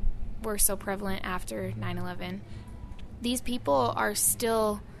were so prevalent after 9/11. These people are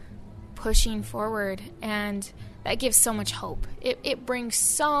still pushing forward, and that gives so much hope. It brings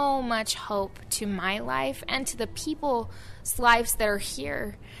so much hope to my life and to the people's lives that are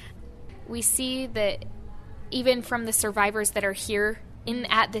here. We see that even from the survivors that are here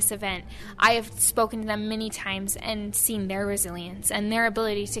at this event, I have spoken to them many times and seen their resilience and their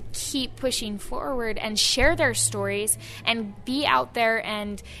ability to keep pushing forward and share their stories and be out there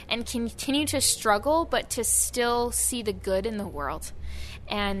and continue to struggle, but to still see the good in the world.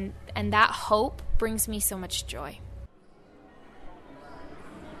 And that hope brings me so much joy.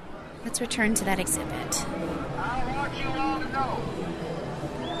 Let's return to that exhibit. I want you all to know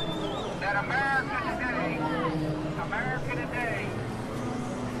that America today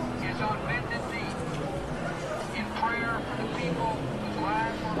is on bended knee in prayer for the people whose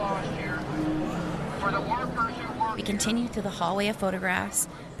lives were lost here, for the workers who work. We continue through the hallway of photographs,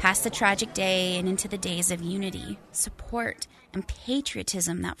 past the tragic day and into the days of unity, support, and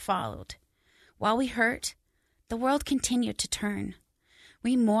patriotism that followed. While we hurt, the world continued to turn.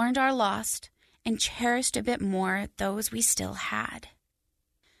 We mourned our lost and cherished a bit more those we still had.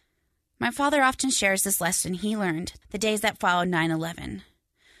 My father often shares this lesson he learned the days that followed 9/11.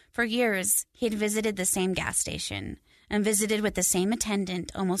 For years, he had visited the same gas station and visited with the same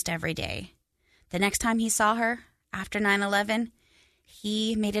attendant almost every day. The next time he saw her, after 9/11,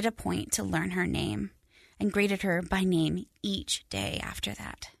 he made it a point to learn her name and greeted her by name each day after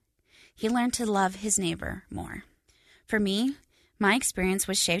that. He learned to love his neighbor more. For me, my experience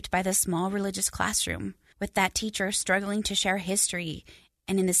was shaped by the small religious classroom, with that teacher struggling to share history,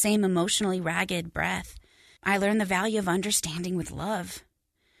 and in the same emotionally ragged breath, I learned the value of understanding with love.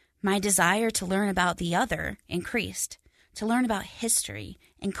 My desire to learn about the other increased, to learn about history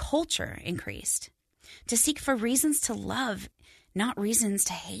and culture increased, to seek for reasons to love, not reasons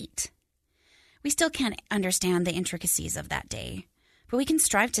to hate. We still can't understand the intricacies of that day, but we can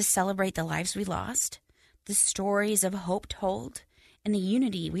strive to celebrate the lives we lost, the stories of hope told, and the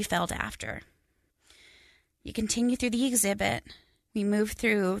unity we felt after. You continue through the exhibit. We move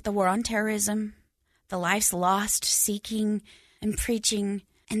through the war on terrorism, the lives lost seeking and preaching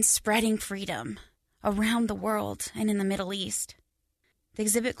and spreading freedom around the world and in the Middle East. The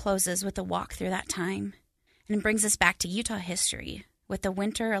exhibit closes with a walk through that time, and it brings us back to Utah history with the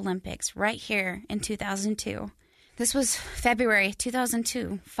Winter Olympics right here in 2002. This was February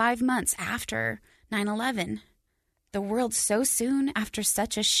 2002, 5 months after 9/11. The world so soon after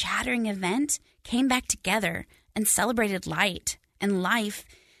such a shattering event came back together and celebrated light and life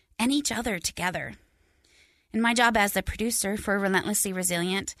and each other together. In my job as the producer for Relentlessly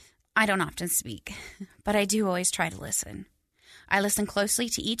Resilient, I don't often speak, but I do always try to listen. I listen closely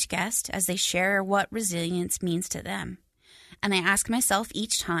to each guest as they share what resilience means to them. And I ask myself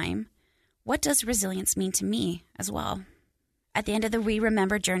each time, what does resilience mean to me as well? At the end of the We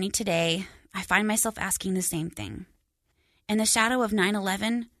Remember journey today, I find myself asking the same thing. In the shadow of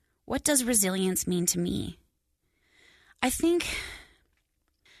 9/11, what does resilience mean to me? I think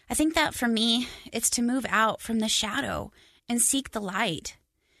that for me, it's to move out from the shadow and seek the light.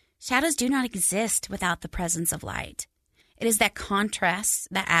 Shadows do not exist without the presence of light. It is that contrast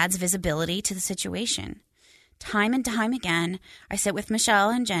that adds visibility to the situation. Time and time again, I sit with Michelle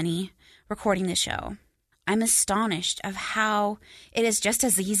and Jenny recording the show. I'm astonished of how it is just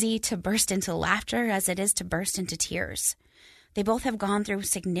as easy to burst into laughter as it is to burst into tears. They both have gone through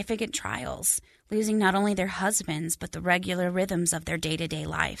significant trials, losing not only their husbands, but the regular rhythms of their day-to-day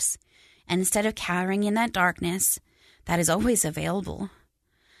lives. And instead of cowering in that darkness that is always available,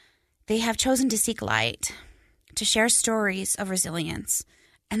 they have chosen to seek light, to share stories of resilience,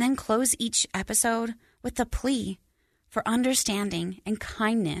 and then close each episode with a plea for understanding and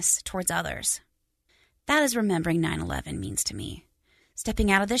kindness towards others. That is remembering 9/11 means to me.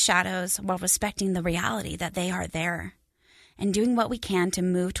 Stepping out of the shadows while respecting the reality that they are there, and doing what we can to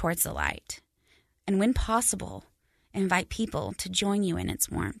move towards the light. And when possible, invite people to join you in its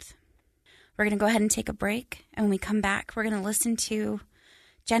warmth. We're going to go ahead and take a break, and when we come back, we're going to listen to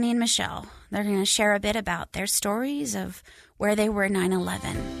Jenny and Michelle. They're going to share a bit about their stories of where they were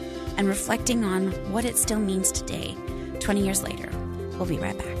 9/11 and reflecting on what it still means today, 20 years later. We'll be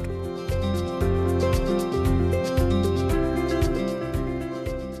right back.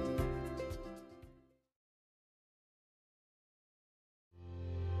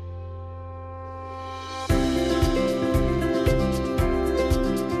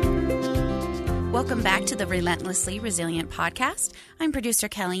 Welcome back to the Relentlessly Resilient podcast. I'm producer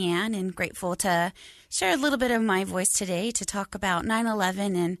Kellyanne and grateful to share a little bit of my voice today to talk about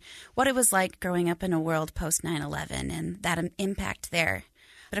 9/11 and what it was like growing up in a world post 9/11 and that impact there.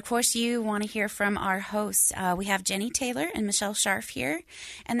 But of course, you want to hear from our hosts. We have Jenny Taylor and Michelle Scharf here,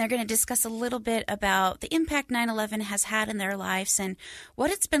 and they're going to discuss a little bit about the impact 9/11 has had in their lives and what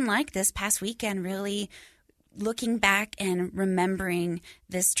it's been like this past weekend, really looking back and remembering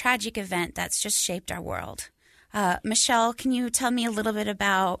this tragic event that's just shaped our world. Michelle, can you tell me a little bit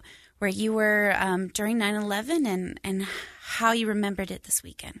about where you were during 9/11 and how you remembered it this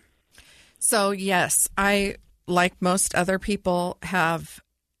weekend? So, yes, I, like most other people, have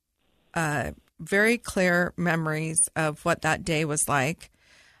very clear memories of what that day was like.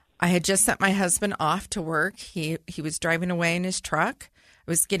 I had just sent my husband off to work. He was driving away in his truck.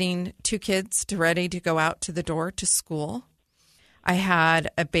 I was getting 2 kids ready to go out to the door to school. I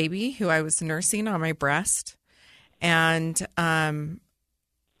had a baby who I was nursing on my breast, and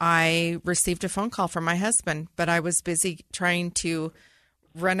I received a phone call from my husband, but I was busy trying to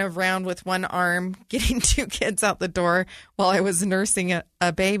run around with one arm, getting 2 kids out the door while I was nursing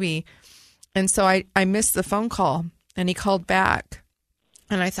a baby. And so I missed the phone call, and he called back,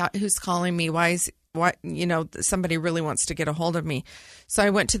 and I thought, who's calling me? Why, somebody really wants to get a hold of me. So I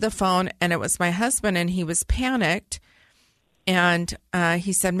went to the phone, and it was my husband, and he was panicked. And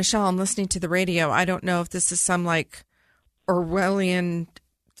he said, Michelle, I'm listening to the radio. I don't know if this is some like Orwellian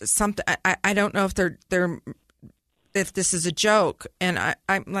something. I don't know if this is a joke. And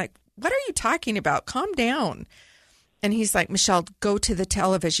I'm like, what are you talking about? Calm down. And he's like, Michelle, go to the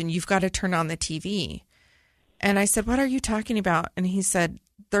television. You've got to turn on the TV. And I said, what are you talking about? And he said,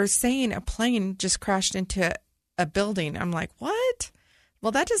 they're saying a plane just crashed into a building. I'm like, what?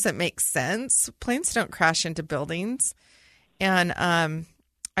 Well, that doesn't make sense. Planes don't crash into buildings. And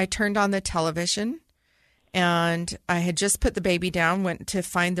I turned on the television, and I had just put the baby down, went to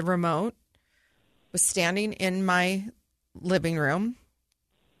find the remote, was standing in my living room.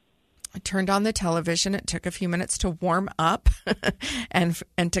 I turned on the television. It took a few minutes to warm up and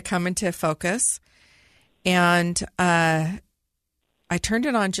to come into focus. And I turned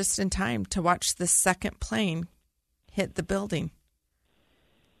it on just in time to watch the second plane hit the building.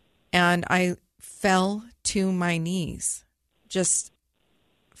 And I fell to my knees, just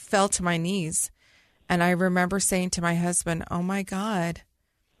fell to my knees. And I remember saying to my husband, oh my God,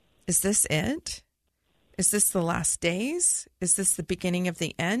 is this it? Is this the last days? Is this the beginning of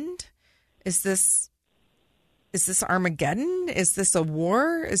the end? Is this Armageddon? Is this a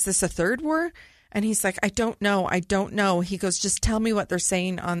war? Is this a third war? And he's like, I don't know. He goes, just tell me what they're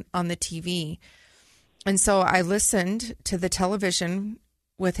saying on the TV. And so I listened to the television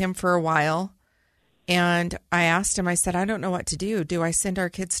with him for a while. And I asked him, I said, I don't know what to do. Do I send our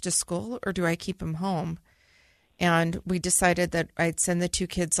kids to school or do I keep them home? And we decided that I'd send the 2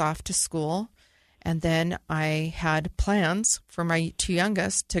 kids off to school. And then I had plans for my 2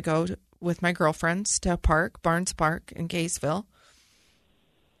 youngest to go with my girlfriends to a park, Barnes Park in Kaysville.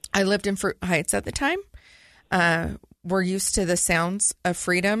 I lived in Fruit Heights at the time. We're used to the sounds of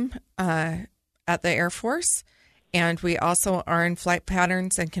freedom at the Air Force. And we also are in flight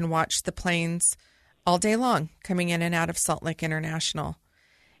patterns and can watch the planes all day long coming in and out of Salt Lake International.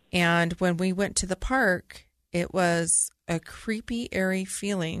 And when we went to the park, it was a creepy, airy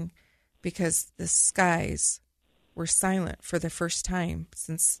feeling because the skies were silent for the first time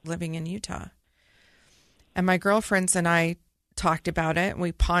since living in Utah. And my girlfriends and I talked about it, and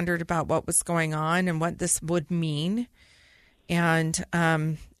we pondered about what was going on and what this would mean. And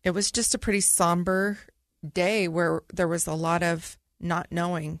it was just a pretty somber day where there was a lot of not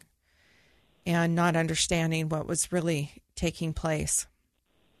knowing and not understanding what was really taking place.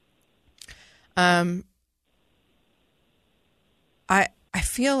 I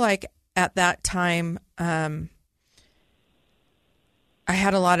feel like at that time, I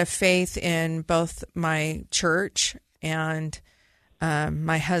had a lot of faith in both my church and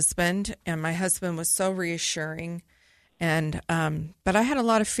my husband, and my husband was so reassuring. And but I had a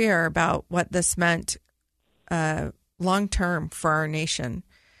lot of fear about what this meant long term for our nation.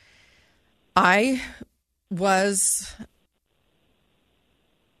 I was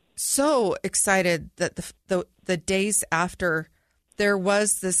so excited that the days after, there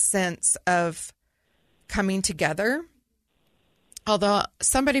was this sense of coming together. Although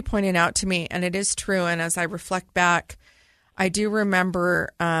somebody pointed out to me, and it is true, and as I reflect back, I do remember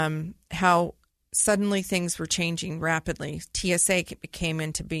how suddenly things were changing rapidly. TSA came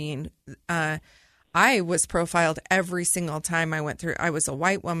into being. I was profiled every single time I went through. I was a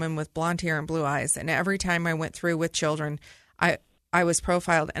white woman with blonde hair and blue eyes, and every time I went through with children, I was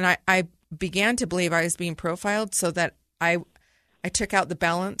profiled. And began to believe I was being profiled, so that I took out the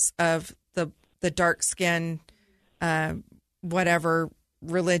balance of the dark skin, whatever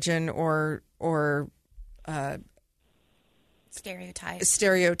religion or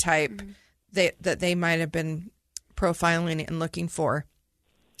stereotype mm-hmm. that they might have been profiling and looking for.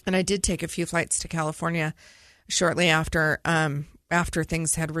 And I did take a few flights to California shortly after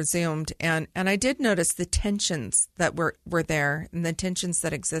things had resumed, and I did notice the tensions that were there and the tensions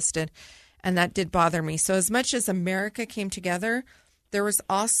that existed, and that did bother me. So as much as America came together, there was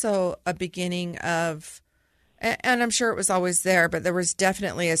also a beginning of, and I'm sure it was always there, but there was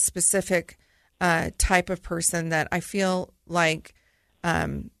definitely a specific type of person that I feel like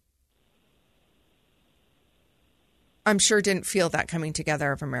I'm sure didn't feel that coming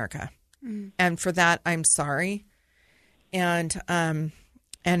together of America. Mm. And for that, I'm sorry. And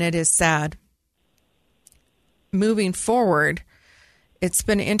it is sad. Moving forward, it's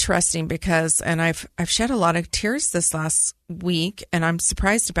been interesting because, and I've shed a lot of tears this last week, and I'm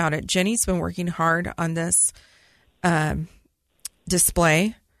surprised about it. Jenny's been working hard on this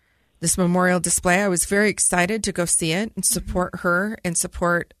display, this memorial display. I was very excited to go see it and support her and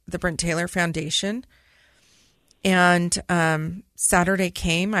support the Brent Taylor Foundation. And Saturday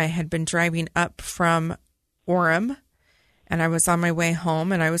came. I had been driving up from Orem, and I was on my way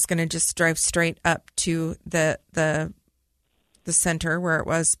home, and I was going to just drive straight up to the center where it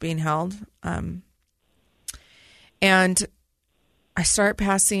was being held. And I start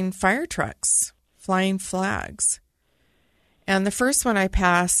passing fire trucks, flying flags. And the first one I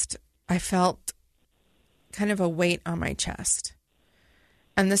passed, I felt kind of a weight on my chest.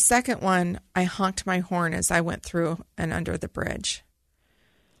 And the second one, I honked my horn as I went through and under the bridge.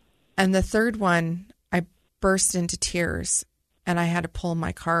 And the third one, I burst into tears, and I had to pull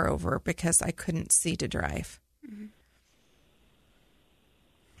my car over because I couldn't see to drive. Mm-hmm.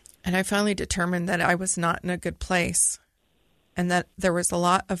 And I finally determined that I was not in a good place, and that there was a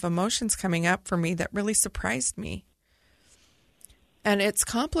lot of emotions coming up for me that really surprised me. And it's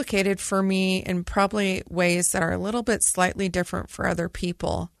complicated for me in probably ways that are a little bit slightly different for other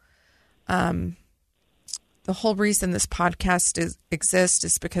people. The whole reason this podcast exists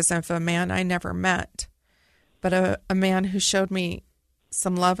is because of a man I never met, but a man who showed me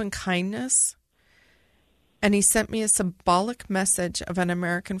some love and kindness. And he sent me a symbolic message of an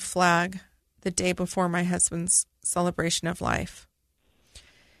American flag the day before my husband's celebration of life.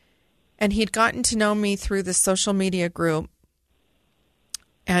 And he'd gotten to know me through the social media group.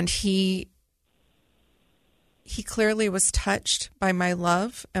 And he clearly was touched by my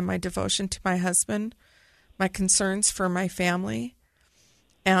love and my devotion to my husband, my concerns for my family,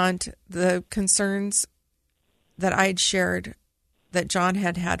 and the concerns that I'd shared that John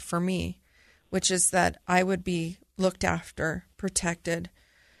had for me, which is that I would be looked after, protected,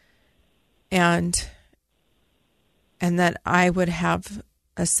 and that I would have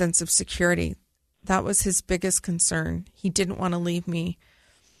a sense of security. That was his biggest concern. He didn't want to leave me.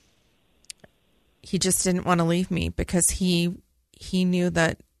 He just didn't want to leave me because he knew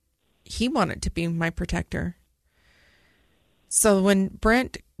that he wanted to be my protector. So when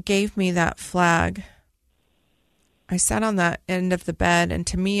Brent gave me that flag, I sat on that end of the bed, and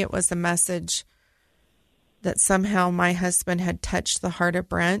to me it was a message that somehow my husband had touched the heart of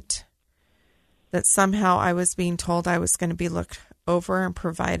Brent, that somehow I was being told I was going to be looked over and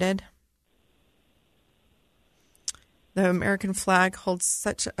provided. The American flag holds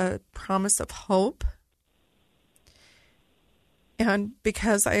such a promise of hope. And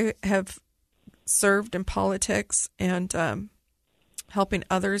because I have served in politics and helping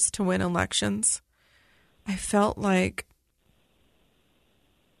others to win elections, I felt like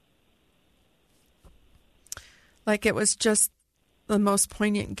it was just the most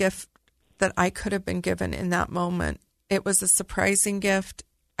poignant gift that I could have been given in that moment. It was a surprising gift.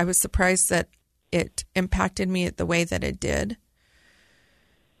 I was surprised that it impacted me the way that it did.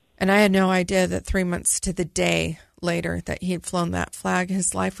 And I had no idea that 3 months to the day later that he had flown that flag,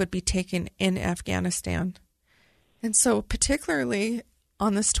 his life would be taken in Afghanistan. And so particularly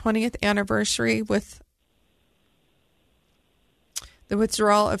on this 20th anniversary with the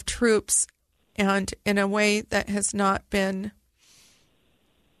withdrawal of troops, and in a way that has not been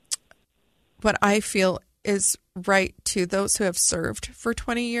what I feel is right to those who have served for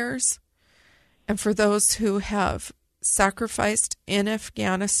 20 years and for those who have sacrificed in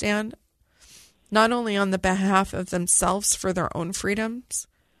Afghanistan, not only on the behalf of themselves for their own freedoms,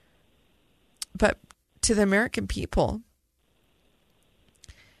 but to the American people.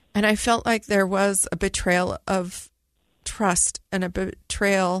 And I felt like there was a betrayal of trust and a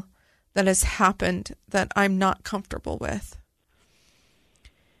betrayal that has happened that I'm not comfortable with.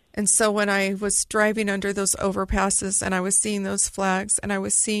 And so when I was driving under those overpasses and I was seeing those flags and I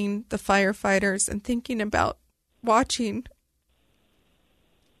was seeing the firefighters and thinking about watching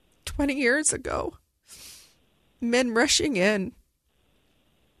 20 years ago, men rushing in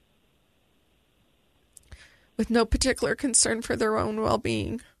with no particular concern for their own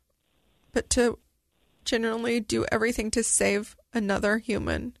well-being, but to genuinely do everything to save another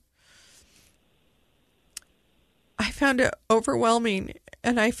human. I found it overwhelming,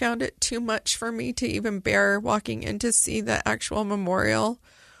 and I found it too much for me to even bear walking in to see the actual memorial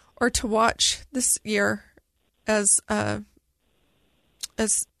or to watch this year as there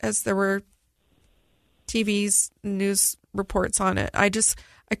were TV's news reports on it. I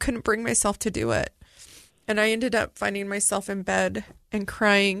couldn't bring myself to do it. And I ended up finding myself in bed and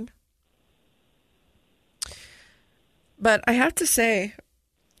crying. But I have to say,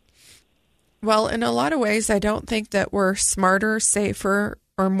 well, in a lot of ways, I don't think that we're smarter, safer,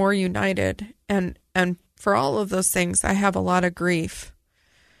 or more united. And for all of those things, I have a lot of grief.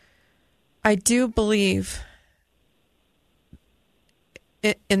 I do believe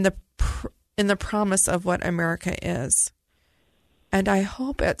in the promise of what America is. And I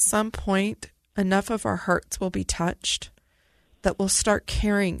hope at some point enough of our hearts will be touched that we'll start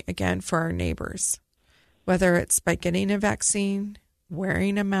caring again for our neighbors, whether it's by getting a vaccine,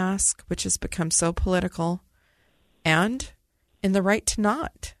 wearing a mask, which has become so political, and in the right to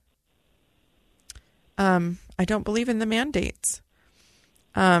not. I don't believe in the mandates.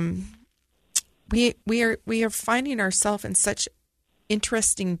 We are finding ourselves in such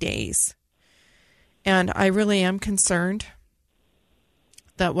interesting days, and I really am concerned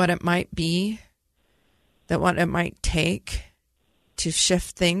that what it might be, that what it might take to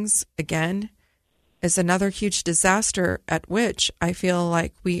shift things again is another huge disaster at which I feel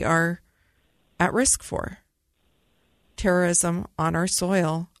like we are at risk for. Terrorism on our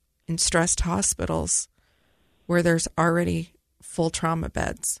soil in stressed hospitals where there's already full trauma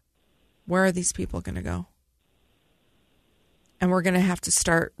beds. Where are these people going to go? And we're going to have to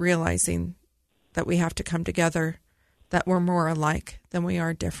start realizing that we have to come together, that we're more alike than we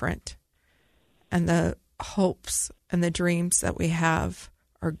are different. And the hopes and the dreams that we have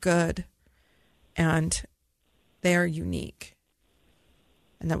are good. And they are unique,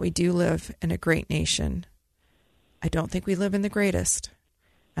 and that we do live in a great nation. I don't think we live in the greatest,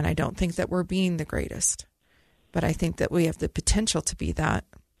 and I don't think that we're being the greatest, but I think that we have the potential to be that,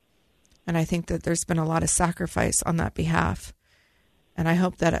 and I think that there's been a lot of sacrifice on that behalf, and I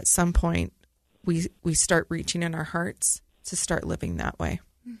hope that at some point we start reaching in our hearts to start living that way.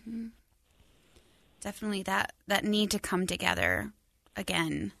 Mm-hmm. Definitely that need to come together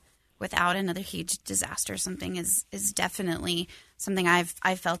again without another huge disaster, something is definitely something I've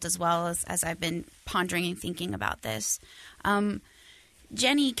felt as well as I've been pondering and thinking about this.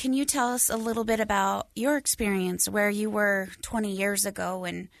 Jenny, can you tell us a little bit about your experience, where you were 20 years ago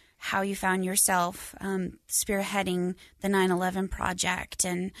and how you found yourself spearheading the 9/11 project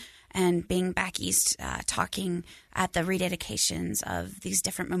and being back east talking at the rededications of these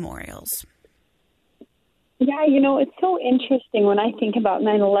different memorials? Yeah, it's so interesting when I think about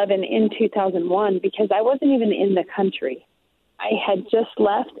 9/11 in 2001, because I wasn't even in the country. I had just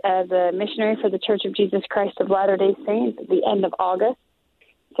left as a missionary for the Church of Jesus Christ of Latter-day Saints at the end of August.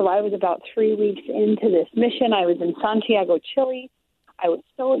 So I was about 3 weeks into this mission. I was in Santiago, Chile. I was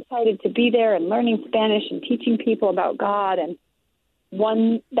so excited to be there and learning Spanish and teaching people about God. And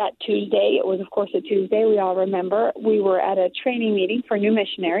that Tuesday, it was, of course, a Tuesday, we all remember, we were at a training meeting for new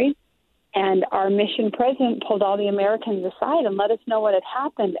missionaries. And our mission president pulled all the Americans aside and let us know what had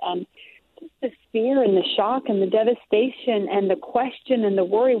happened. And just the fear and the shock and the devastation and the question and the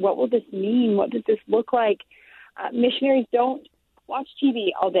worry, what will this mean? What does this look like? Missionaries don't watch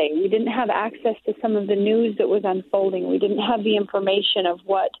TV all day. We didn't have access to some of the news that was unfolding. We didn't have the information of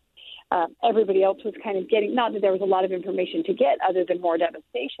what everybody else was kind of getting. Not that there was a lot of information to get other than more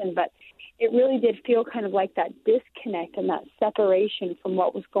devastation, but it really did feel kind of like that disconnect and that separation from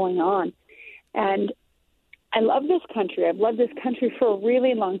what was going on. And I love this country. I've loved this country for a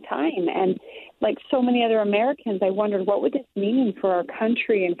really long time. And like so many other Americans, I wondered, what would this mean for our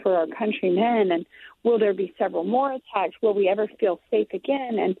country and for our countrymen? And will there be several more attacks? Will we ever feel safe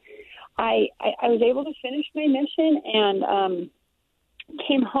again? And I was able to finish my mission and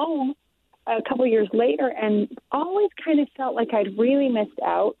came home a couple years later and always kind of felt like I'd really missed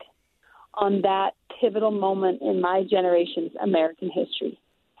out on that pivotal moment in my generation's American history.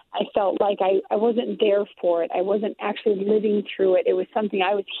 I felt like I wasn't there for it. I wasn't actually living through it. It was something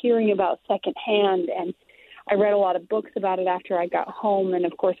I was hearing about secondhand, and I read a lot of books about it after I got home and,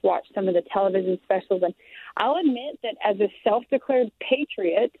 of course, watched some of the television specials. And I'll admit that as a self-declared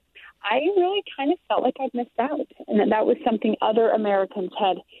patriot, I really kind of felt like I'd missed out, and that was something other Americans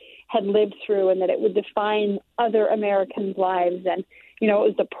had lived through, and that it would define other Americans' lives. And, you know, it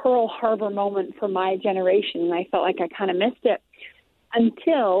was the Pearl Harbor moment for my generation, and I felt like I kind of missed it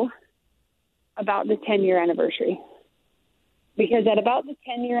until about the 10-year anniversary. Because at about the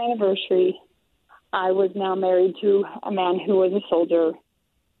 10-year anniversary, I was now married to a man who was a soldier,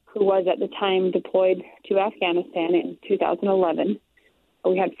 who was at the time deployed to Afghanistan in 2011.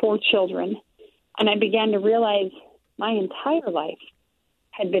 We had 4 children, and I began to realize my entire life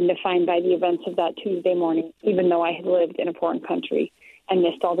had been defined by the events of that Tuesday morning, even though I had lived in a foreign country and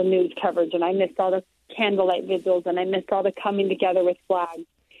missed all the news coverage, and I missed all the candlelight vigils, and I missed all the coming together with flags.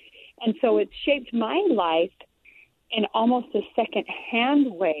 And so it shaped my life in almost a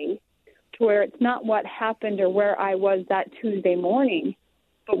second-hand way, to where it's not what happened or where I was that Tuesday morning,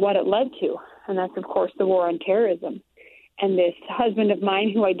 but what it led to. And that's, of course, the war on terrorism. And this husband of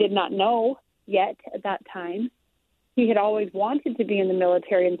mine, who I did not know yet at that time, he had always wanted to be in the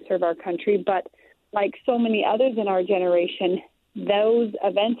military and serve our country. But like so many others in our generation, those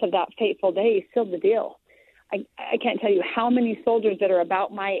events of that fateful day sealed the deal. I can't tell you how many soldiers that are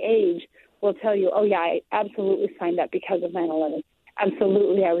about my age will tell you, oh, yeah, I absolutely signed up because of 9/11.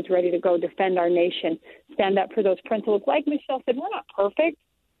 Absolutely, I was ready to go defend our nation, stand up for those principles. Like Michelle said, we're not perfect.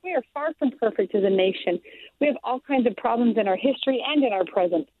 We are far from perfect as a nation. We have all kinds of problems in our history and in our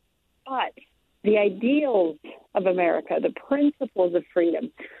present. But the ideals of America, the principles of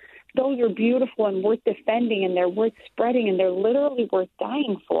freedom, those are beautiful and worth defending, and they're worth spreading, and they're literally worth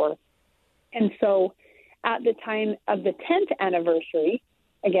dying for. And so at the time of the 10th anniversary,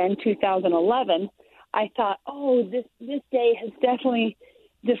 again, 2011, I thought, oh, this day has definitely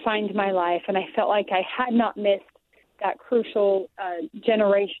defined my life, and I felt like I had not missed that crucial,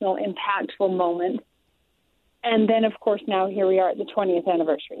 generational, impactful moment. And then, of course, now here we are at the 20th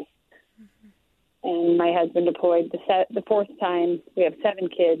anniversary. Mm-hmm. And my husband deployed the 4th time. We have 7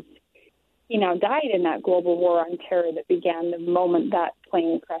 kids. He now died in that global war on terror that began the moment that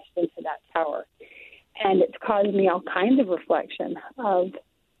plane crashed into that tower. And it's caused me all kinds of reflection of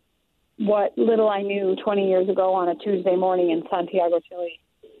what little I knew 20 years ago on a Tuesday morning in Santiago, Chile,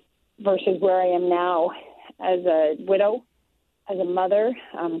 versus where I am now as a widow, as a mother.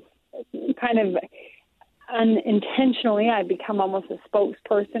 Kind of unintentionally, I've become almost a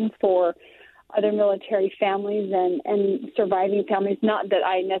spokesperson for other military families and surviving families. Not that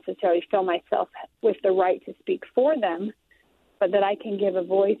I necessarily feel myself with the right to speak for them, but that I can give a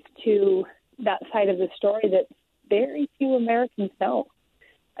voice to that side of the story that very few Americans know.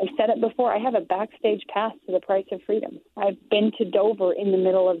 I've said it before, I have a backstage pass to the Price of Freedom. I've been to Dover in the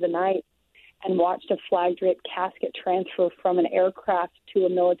middle of the night and watched a flag-draped casket transfer from an aircraft to a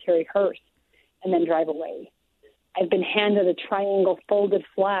military hearse and then drive away. I've been handed a triangle folded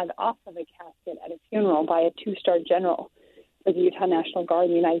flag off of a casket at a funeral by a 2-star general for the Utah National Guard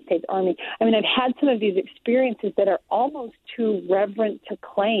and the United States Army. I mean, I've had some of these experiences that are almost too reverent to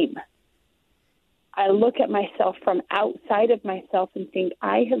claim. I look at myself from outside of myself and think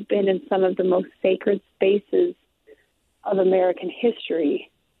I have been in some of the most sacred spaces of American history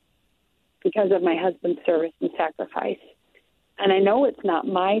because of my husband's service and sacrifice. And I know it's not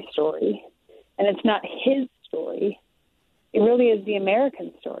my story, and it's not his story. It really is the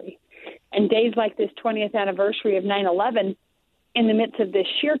American story. And days like this 20th anniversary of 9/11, in the midst of this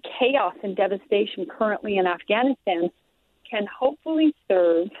sheer chaos and devastation currently in Afghanistan, can hopefully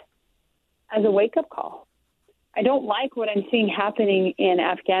serve as a wake-up call. I don't like what I'm seeing happening in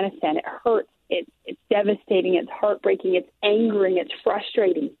Afghanistan. It hurts. It's devastating. It's heartbreaking. It's angering. It's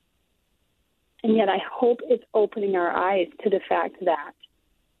frustrating. And yet I hope it's opening our eyes to the fact that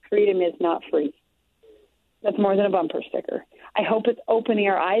freedom is not free. That's more than a bumper sticker. I hope it's opening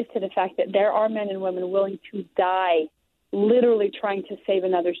our eyes to the fact that there are men and women willing to die, literally trying to save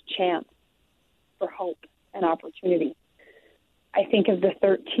another's chance for hope and opportunity. I think of the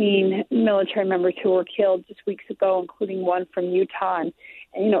 13 military members who were killed just weeks ago, including one from Utah, and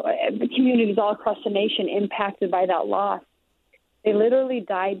the communities all across the nation impacted by that loss. They literally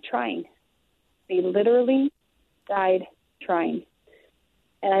died trying. They literally died trying.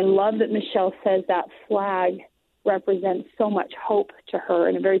 And I love that Michelle says that flag represents so much hope to her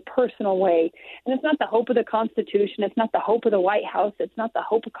in a very personal way. And it's not the hope of the Constitution. It's not the hope of the White House. It's not the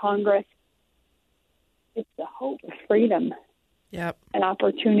hope of Congress. It's the hope of freedom. Yep. An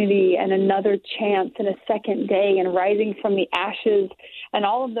opportunity and another chance and a second day and rising from the ashes and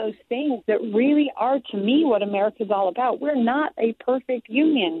all of those things that really are, to me, what America's all about. We're not a perfect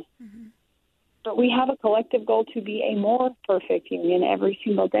union. Mm-hmm. but we have a collective goal to be a more perfect union every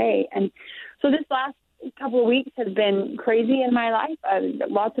single day. And so this last couple of weeks has been crazy in my life.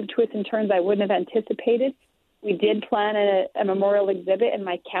 Lots of twists and turns I wouldn't have anticipated. We did plan a memorial exhibit in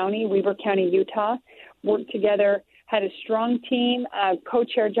my county, Weber County, Utah, worked together, had a strong team,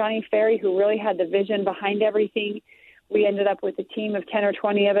 co-chair Johnny Ferry, who really had the vision behind everything. We ended up with a team of 10 or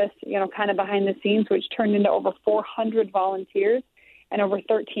 20 of us, kind of behind the scenes, which turned into over 400 volunteers and over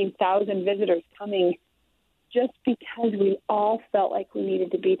 13,000 visitors coming just because we all felt like we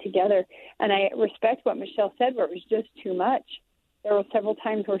needed to be together. And I respect what Michelle said, where it was just too much. There were several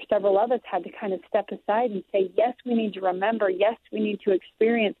times where several of us had to kind of step aside and say, yes, we need to remember. Yes, we need to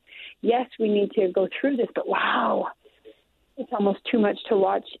experience. Yes, we need to go through this. But wow, it's almost too much to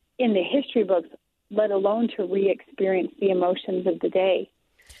watch in the history books, let alone to re-experience the emotions of the day.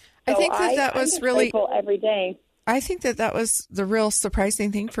 So I think that was really every day. I think that was the real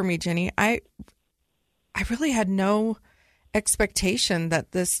surprising thing for me, Jenny. I really had no expectation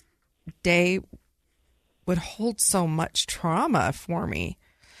that this day would hold so much trauma for me.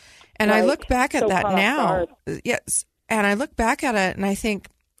 And right. I look back at that now. Yes. And I look back at it and I think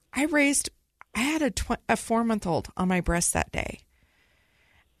I had a 4-month-old on my breast that day.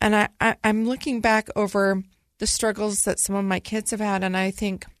 And I'm looking back over the struggles that some of my kids have had. And I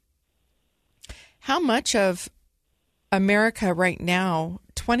think how much of America right now,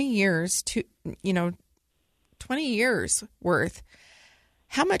 20 years worth,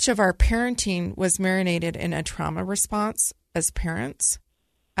 how much of our parenting was marinated in a trauma response as parents,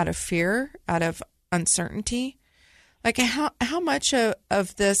 out of fear, out of uncertainty? Like how much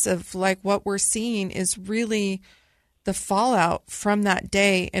of this, of like what we're seeing is really the fallout from that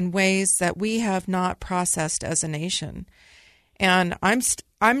day in ways that we have not processed as a nation. And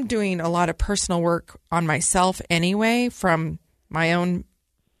I'm doing a lot of personal work on myself anyway, from my own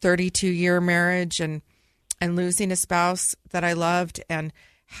 32-year marriage and losing a spouse that I loved and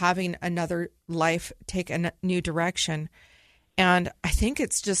having another life take a new direction. And I think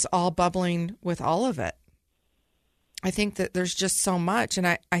it's just all bubbling with all of it. I think that there's just so much. And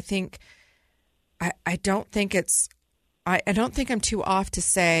I think, I don't think I'm too off to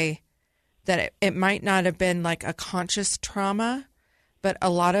say that it might not have been like a conscious trauma, but a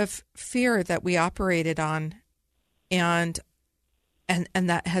lot of fear that we operated on and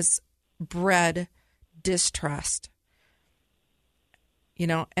that has bred distrust,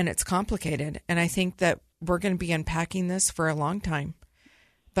 and it's complicated. And I think that we're going to be unpacking this for a long time.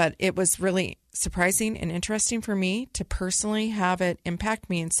 But it was really surprising and interesting for me to personally have it impact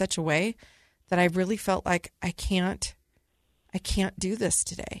me in such a way that I really felt like I can't do this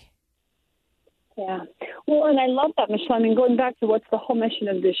today. Yeah. Well, and I love that, Michelle. I mean, going back to what's the whole mission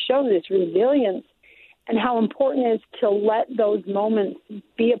of this show, this resilience, and how important it is to let those moments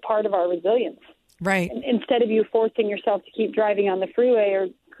be a part of our resilience. Right. Instead of you forcing yourself to keep driving on the freeway or,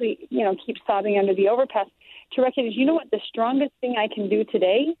 keep sobbing under the overpass, to recognize, what, the strongest thing I can do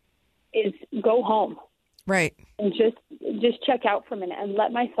today is go home. Right. And just check out for a minute and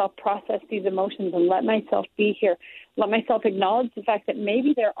let myself process these emotions and let myself be here. Let myself acknowledge the fact that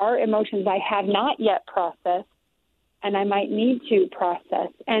maybe there are emotions I have not yet processed and I might need to process.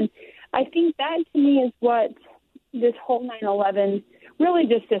 And I think that to me is what this whole 9/11, really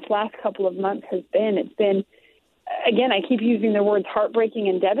just this last couple of months has been. It's been, again, I keep using the words heartbreaking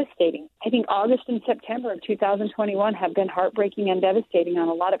and devastating. I think August and September of 2021 have been heartbreaking and devastating on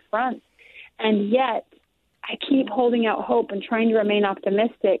a lot of fronts. And yet I keep holding out hope and trying to remain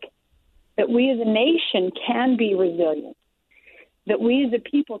optimistic that we as a nation can be resilient, that we as a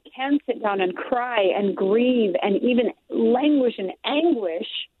people can sit down and cry and grieve and even languish and anguish,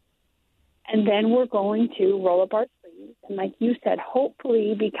 and then we're going to roll up our sleeves and, like you said,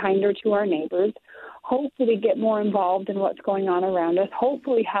 hopefully be kinder to our neighbors, hopefully get more involved in what's going on around us,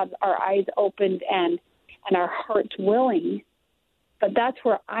 hopefully have our eyes opened and our hearts willing. But that's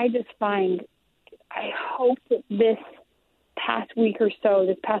where I just find, I hope that this past week or so,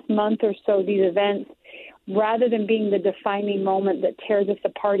 this past month or so, these events, rather than being the defining moment that tears us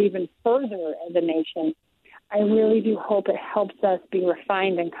apart even further as a nation, I really do hope it helps us be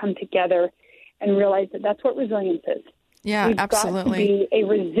refined and come together and realize that that's what resilience is. Yeah, We've absolutely. got to be a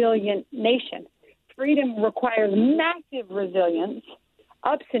resilient nation. Freedom requires massive resilience,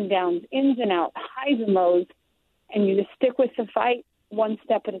 ups and downs, ins and outs, highs and lows, and you just stick with the fight one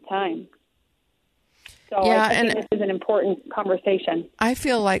step at a time. So yeah, I think this is an important conversation. I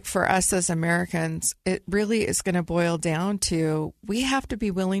feel like for us as Americans, it really is going to boil down to we have to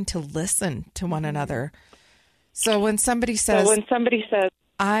be willing to listen to one another. So when somebody says,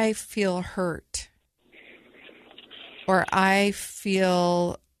 I feel hurt, or I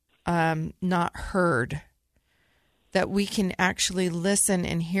feel not heard, that we can actually listen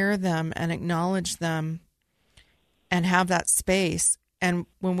and hear them and acknowledge them and have that space. And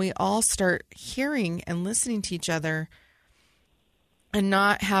when we all start hearing and listening to each other and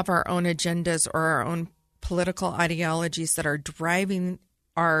not have our own agendas or our own political ideologies that are driving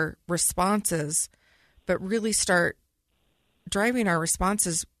our responses, but really start driving our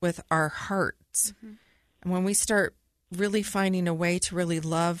responses with our hearts. Mm-hmm. And when we start really finding a way to really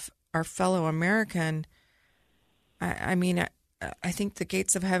love our fellow American, I think the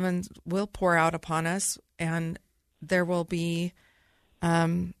gates of heaven will pour out upon us, and there will be,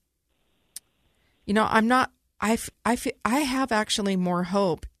 I have actually more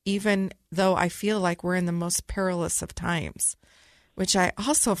hope, even though I feel like we're in the most perilous of times, which I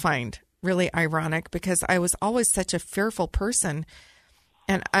also find really ironic because I was always such a fearful person.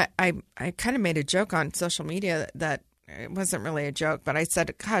 And I kind of made a joke on social media that it wasn't really a joke, but I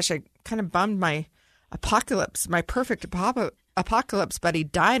said, gosh, I kind of bummed my apocalypse, my perfect apocalypse buddy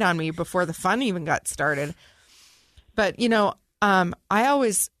died on me before the fun even got started. But, I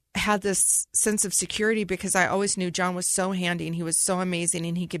always had this sense of security because I always knew John was so handy and he was so amazing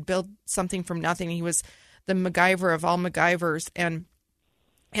and he could build something from nothing. He was the MacGyver of all MacGyvers. And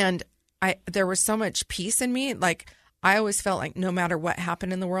there was so much peace in me. Like, I always felt like no matter what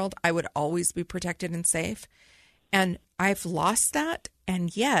happened in the world, I would always be protected and safe. And I've lost that.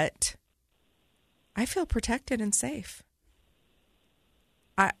 And yet I feel protected and safe.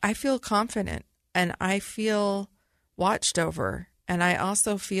 I feel confident and I feel watched over. And I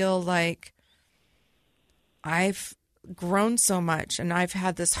also feel like I've grown so much and I've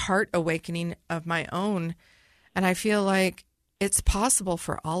had this heart awakening of my own. And I feel like it's possible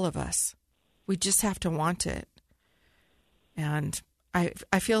for all of us. We just have to want it. And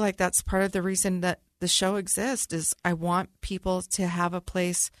I feel like that's part of the reason that the show exists is I want people to have a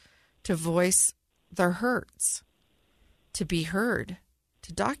place to voice their hurts, to be heard,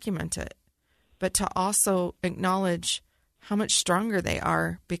 to document it, but to also acknowledge how much stronger they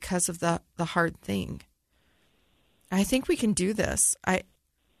are because of the hard thing. I think we can do this.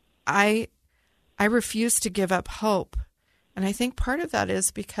 I refuse to give up hope. And I think part of that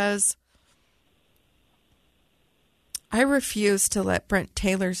is because I refuse to let Brent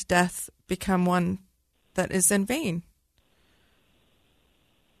Taylor's death become one that is in vain.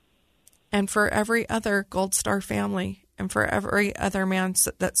 And for every other Gold Star family and for every other man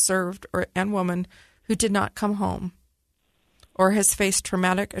that served and woman who did not come home or has faced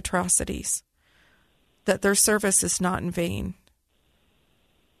traumatic atrocities, that their service is not in vain.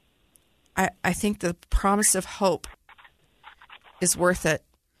 I think the promise of hope is worth it.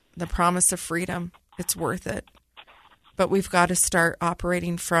 The promise of freedom, it's worth it. But we've got to start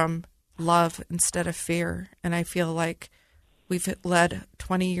operating from love instead of fear. And I feel like we've led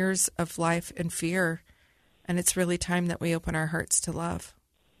 20 years of life in fear, and it's really time that we open our hearts to love.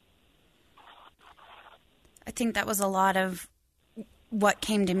 I think that was a lot of what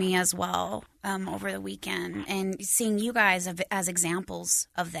came to me as well over the weekend, and seeing you guys as examples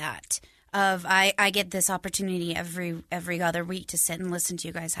of that. I get this opportunity every other week to sit and listen to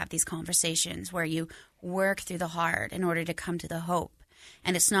you guys have these conversations where you work through the hard in order to come to the hope.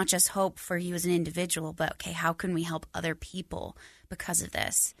 And it's not just hope for you as an individual, but, okay, how can we help other people because of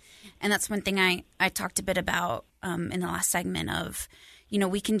this? And that's one thing I talked a bit about in the last segment of,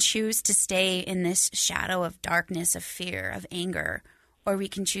 we can choose to stay in this shadow of darkness, of fear, of anger, or we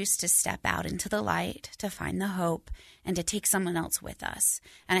can choose to step out into the light, to find the hope, and to take someone else with us.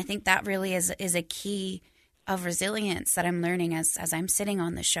 And I think that really is a key of resilience that I'm learning as I'm sitting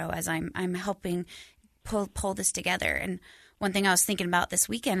on the show, as I'm helping pull this together. And one thing I was thinking about this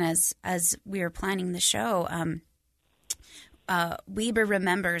weekend as we were planning the show, Weber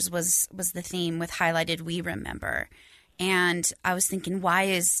Remembers was the theme with highlighted We Remember. And I was thinking, why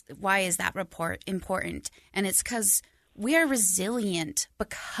is that report important? And it's because we are resilient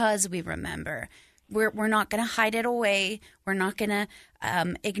because we remember. We're not going to hide it away. We're not going to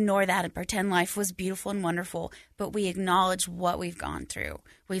ignore that and pretend life was beautiful and wonderful. But we acknowledge what we've gone through.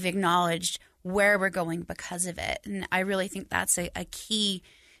 We've acknowledged where we're going because of it. And I really think that's a key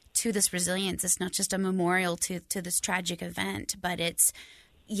to this resilience. It's not just a memorial to this tragic event, but it's,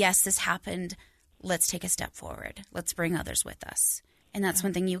 yes, this happened. Let's take a step forward. Let's bring others with us. And that's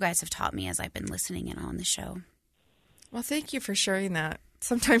one thing you guys have taught me as I've been listening in on the show. Well, thank you for sharing that.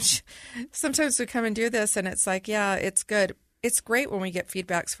 Sometimes we come and do this and it's like, yeah, it's good. It's great when we get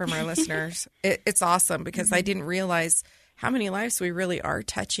feedbacks from our listeners. It's awesome because I didn't realize how many lives we really are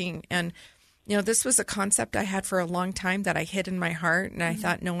touching. And, this was a concept I had for a long time that I hid in my heart and I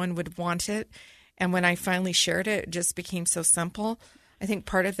thought no one would want it. And when I finally shared it, it just became so simple. I think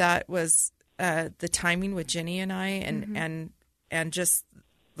part of that was the timing with Jenny and I, and just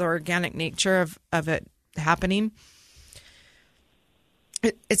the organic nature of it happening.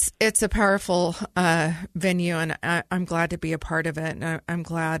 It's a powerful venue, and I'm glad to be a part of it. And I'm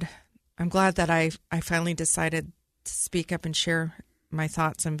glad that I finally decided to speak up and share my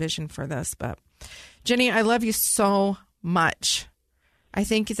thoughts and vision for this. But Jenny, I love you so much. I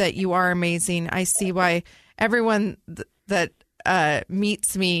think that you are amazing. I see why everyone that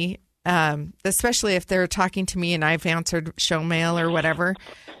meets me, especially if they're talking to me and I've answered show mail or whatever,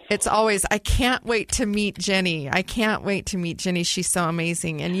 it's always, I can't wait to meet Jenny. I can't wait to meet Jenny. She's so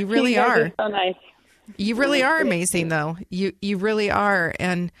amazing. And you really are. So nice. You really are amazing, though. You really are.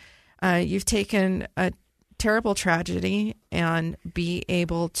 And you've taken a terrible tragedy and be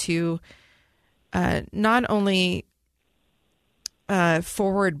able to not only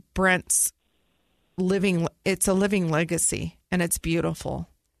forward Brent's it's a living legacy, and it's beautiful.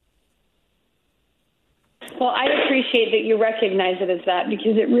 Well, I appreciate that you recognize it as that,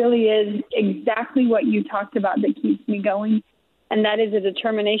 because it really is exactly what you talked about that keeps me going, and that is a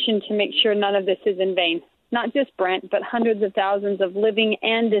determination to make sure none of this is in vain. Not just Brent, but hundreds of thousands of living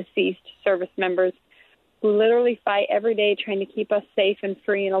and deceased service members who literally fight every day trying to keep us safe and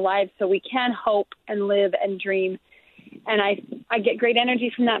free and alive so we can hope and live and dream. And I get great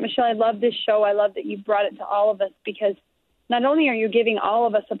energy from that, Michelle. I love this show. I love that you brought it to all of us, because not only are you giving all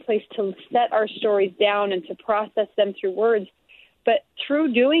of us a place to set our stories down and to process them through words, but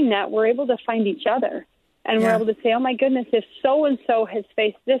through doing that, we're able to find each other. And we're able to say, oh, my goodness, if so-and-so has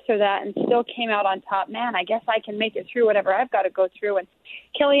faced this or that and still came out on top, man, I guess I can make it through whatever I've got to go through. And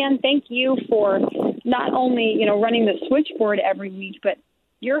Kellyanne, thank you for not only, running the switchboard every week, but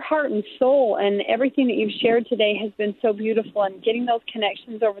your heart and soul and everything that you've shared today has been so beautiful, and getting those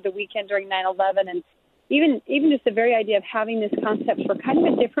connections over the weekend during 9/11, and even just the very idea of having this concept for kind of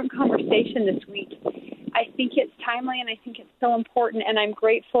a different conversation this week. I think it's timely, and I think it's so important, and I'm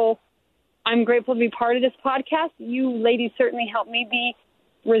grateful to be part of this podcast. You ladies certainly helped me be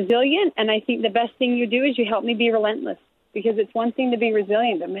resilient, and I think the best thing you do is you help me be relentless, because it's one thing to be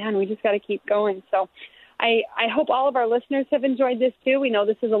resilient, but man, we just got to keep going. So I hope all of our listeners have enjoyed this too. We know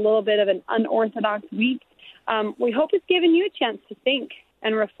this is a little bit of an unorthodox week. We hope it's given you a chance to think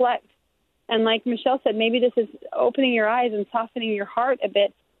and reflect. And like Michelle said, maybe this is opening your eyes and softening your heart a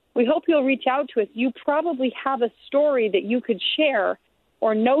bit. We hope you'll reach out to us. You probably have a story that you could share,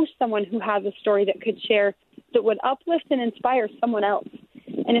 or know someone who has a story that could share that would uplift and inspire someone else.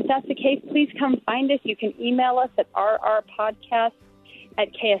 And if that's the case, please come find us. You can email us at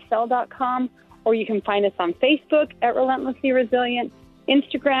rrpodcast@ksl.com, or you can find us on Facebook at Relentlessly Resilient,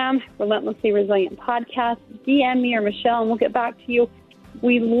 Instagram, Relentlessly Resilient Podcast. DM me or Michelle, and we'll get back to you.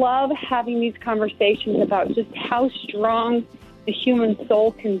 We love having these conversations about just how strong the human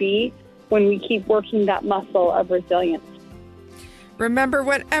soul can be when we keep working that muscle of resilience. Remember,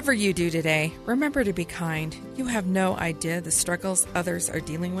 whatever you do today, remember to be kind. You have no idea the struggles others are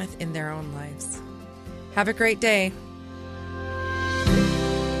dealing with in their own lives. Have a great day.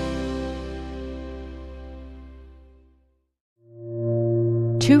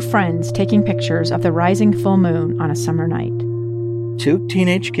 Two friends taking pictures of the rising full moon on a summer night. Two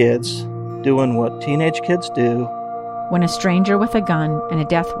teenage kids doing what teenage kids do. When a stranger with a gun and a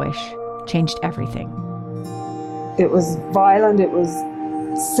death wish changed everything. It was violent, it was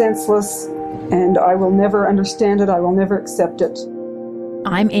senseless, and I will never understand it. I will never accept it.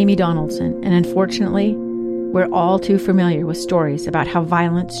 I'm Amy Donaldson, and unfortunately, we're all too familiar with stories about how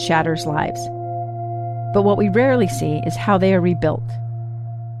violence shatters lives. But what we rarely see is how they are rebuilt.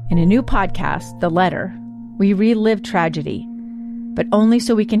 In a new podcast, The Letter, we relive tragedy, but only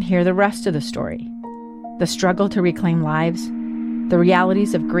so we can hear the rest of the story. The struggle to reclaim lives, the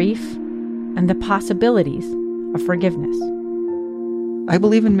realities of grief, and the possibilities of forgiveness. I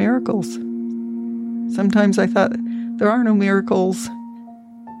believe in miracles. Sometimes I thought, there are no miracles.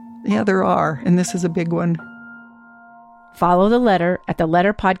 Yeah, there are, and this is a big one. Follow The Letter at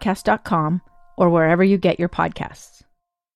theletterpodcast.com or wherever you get your podcasts.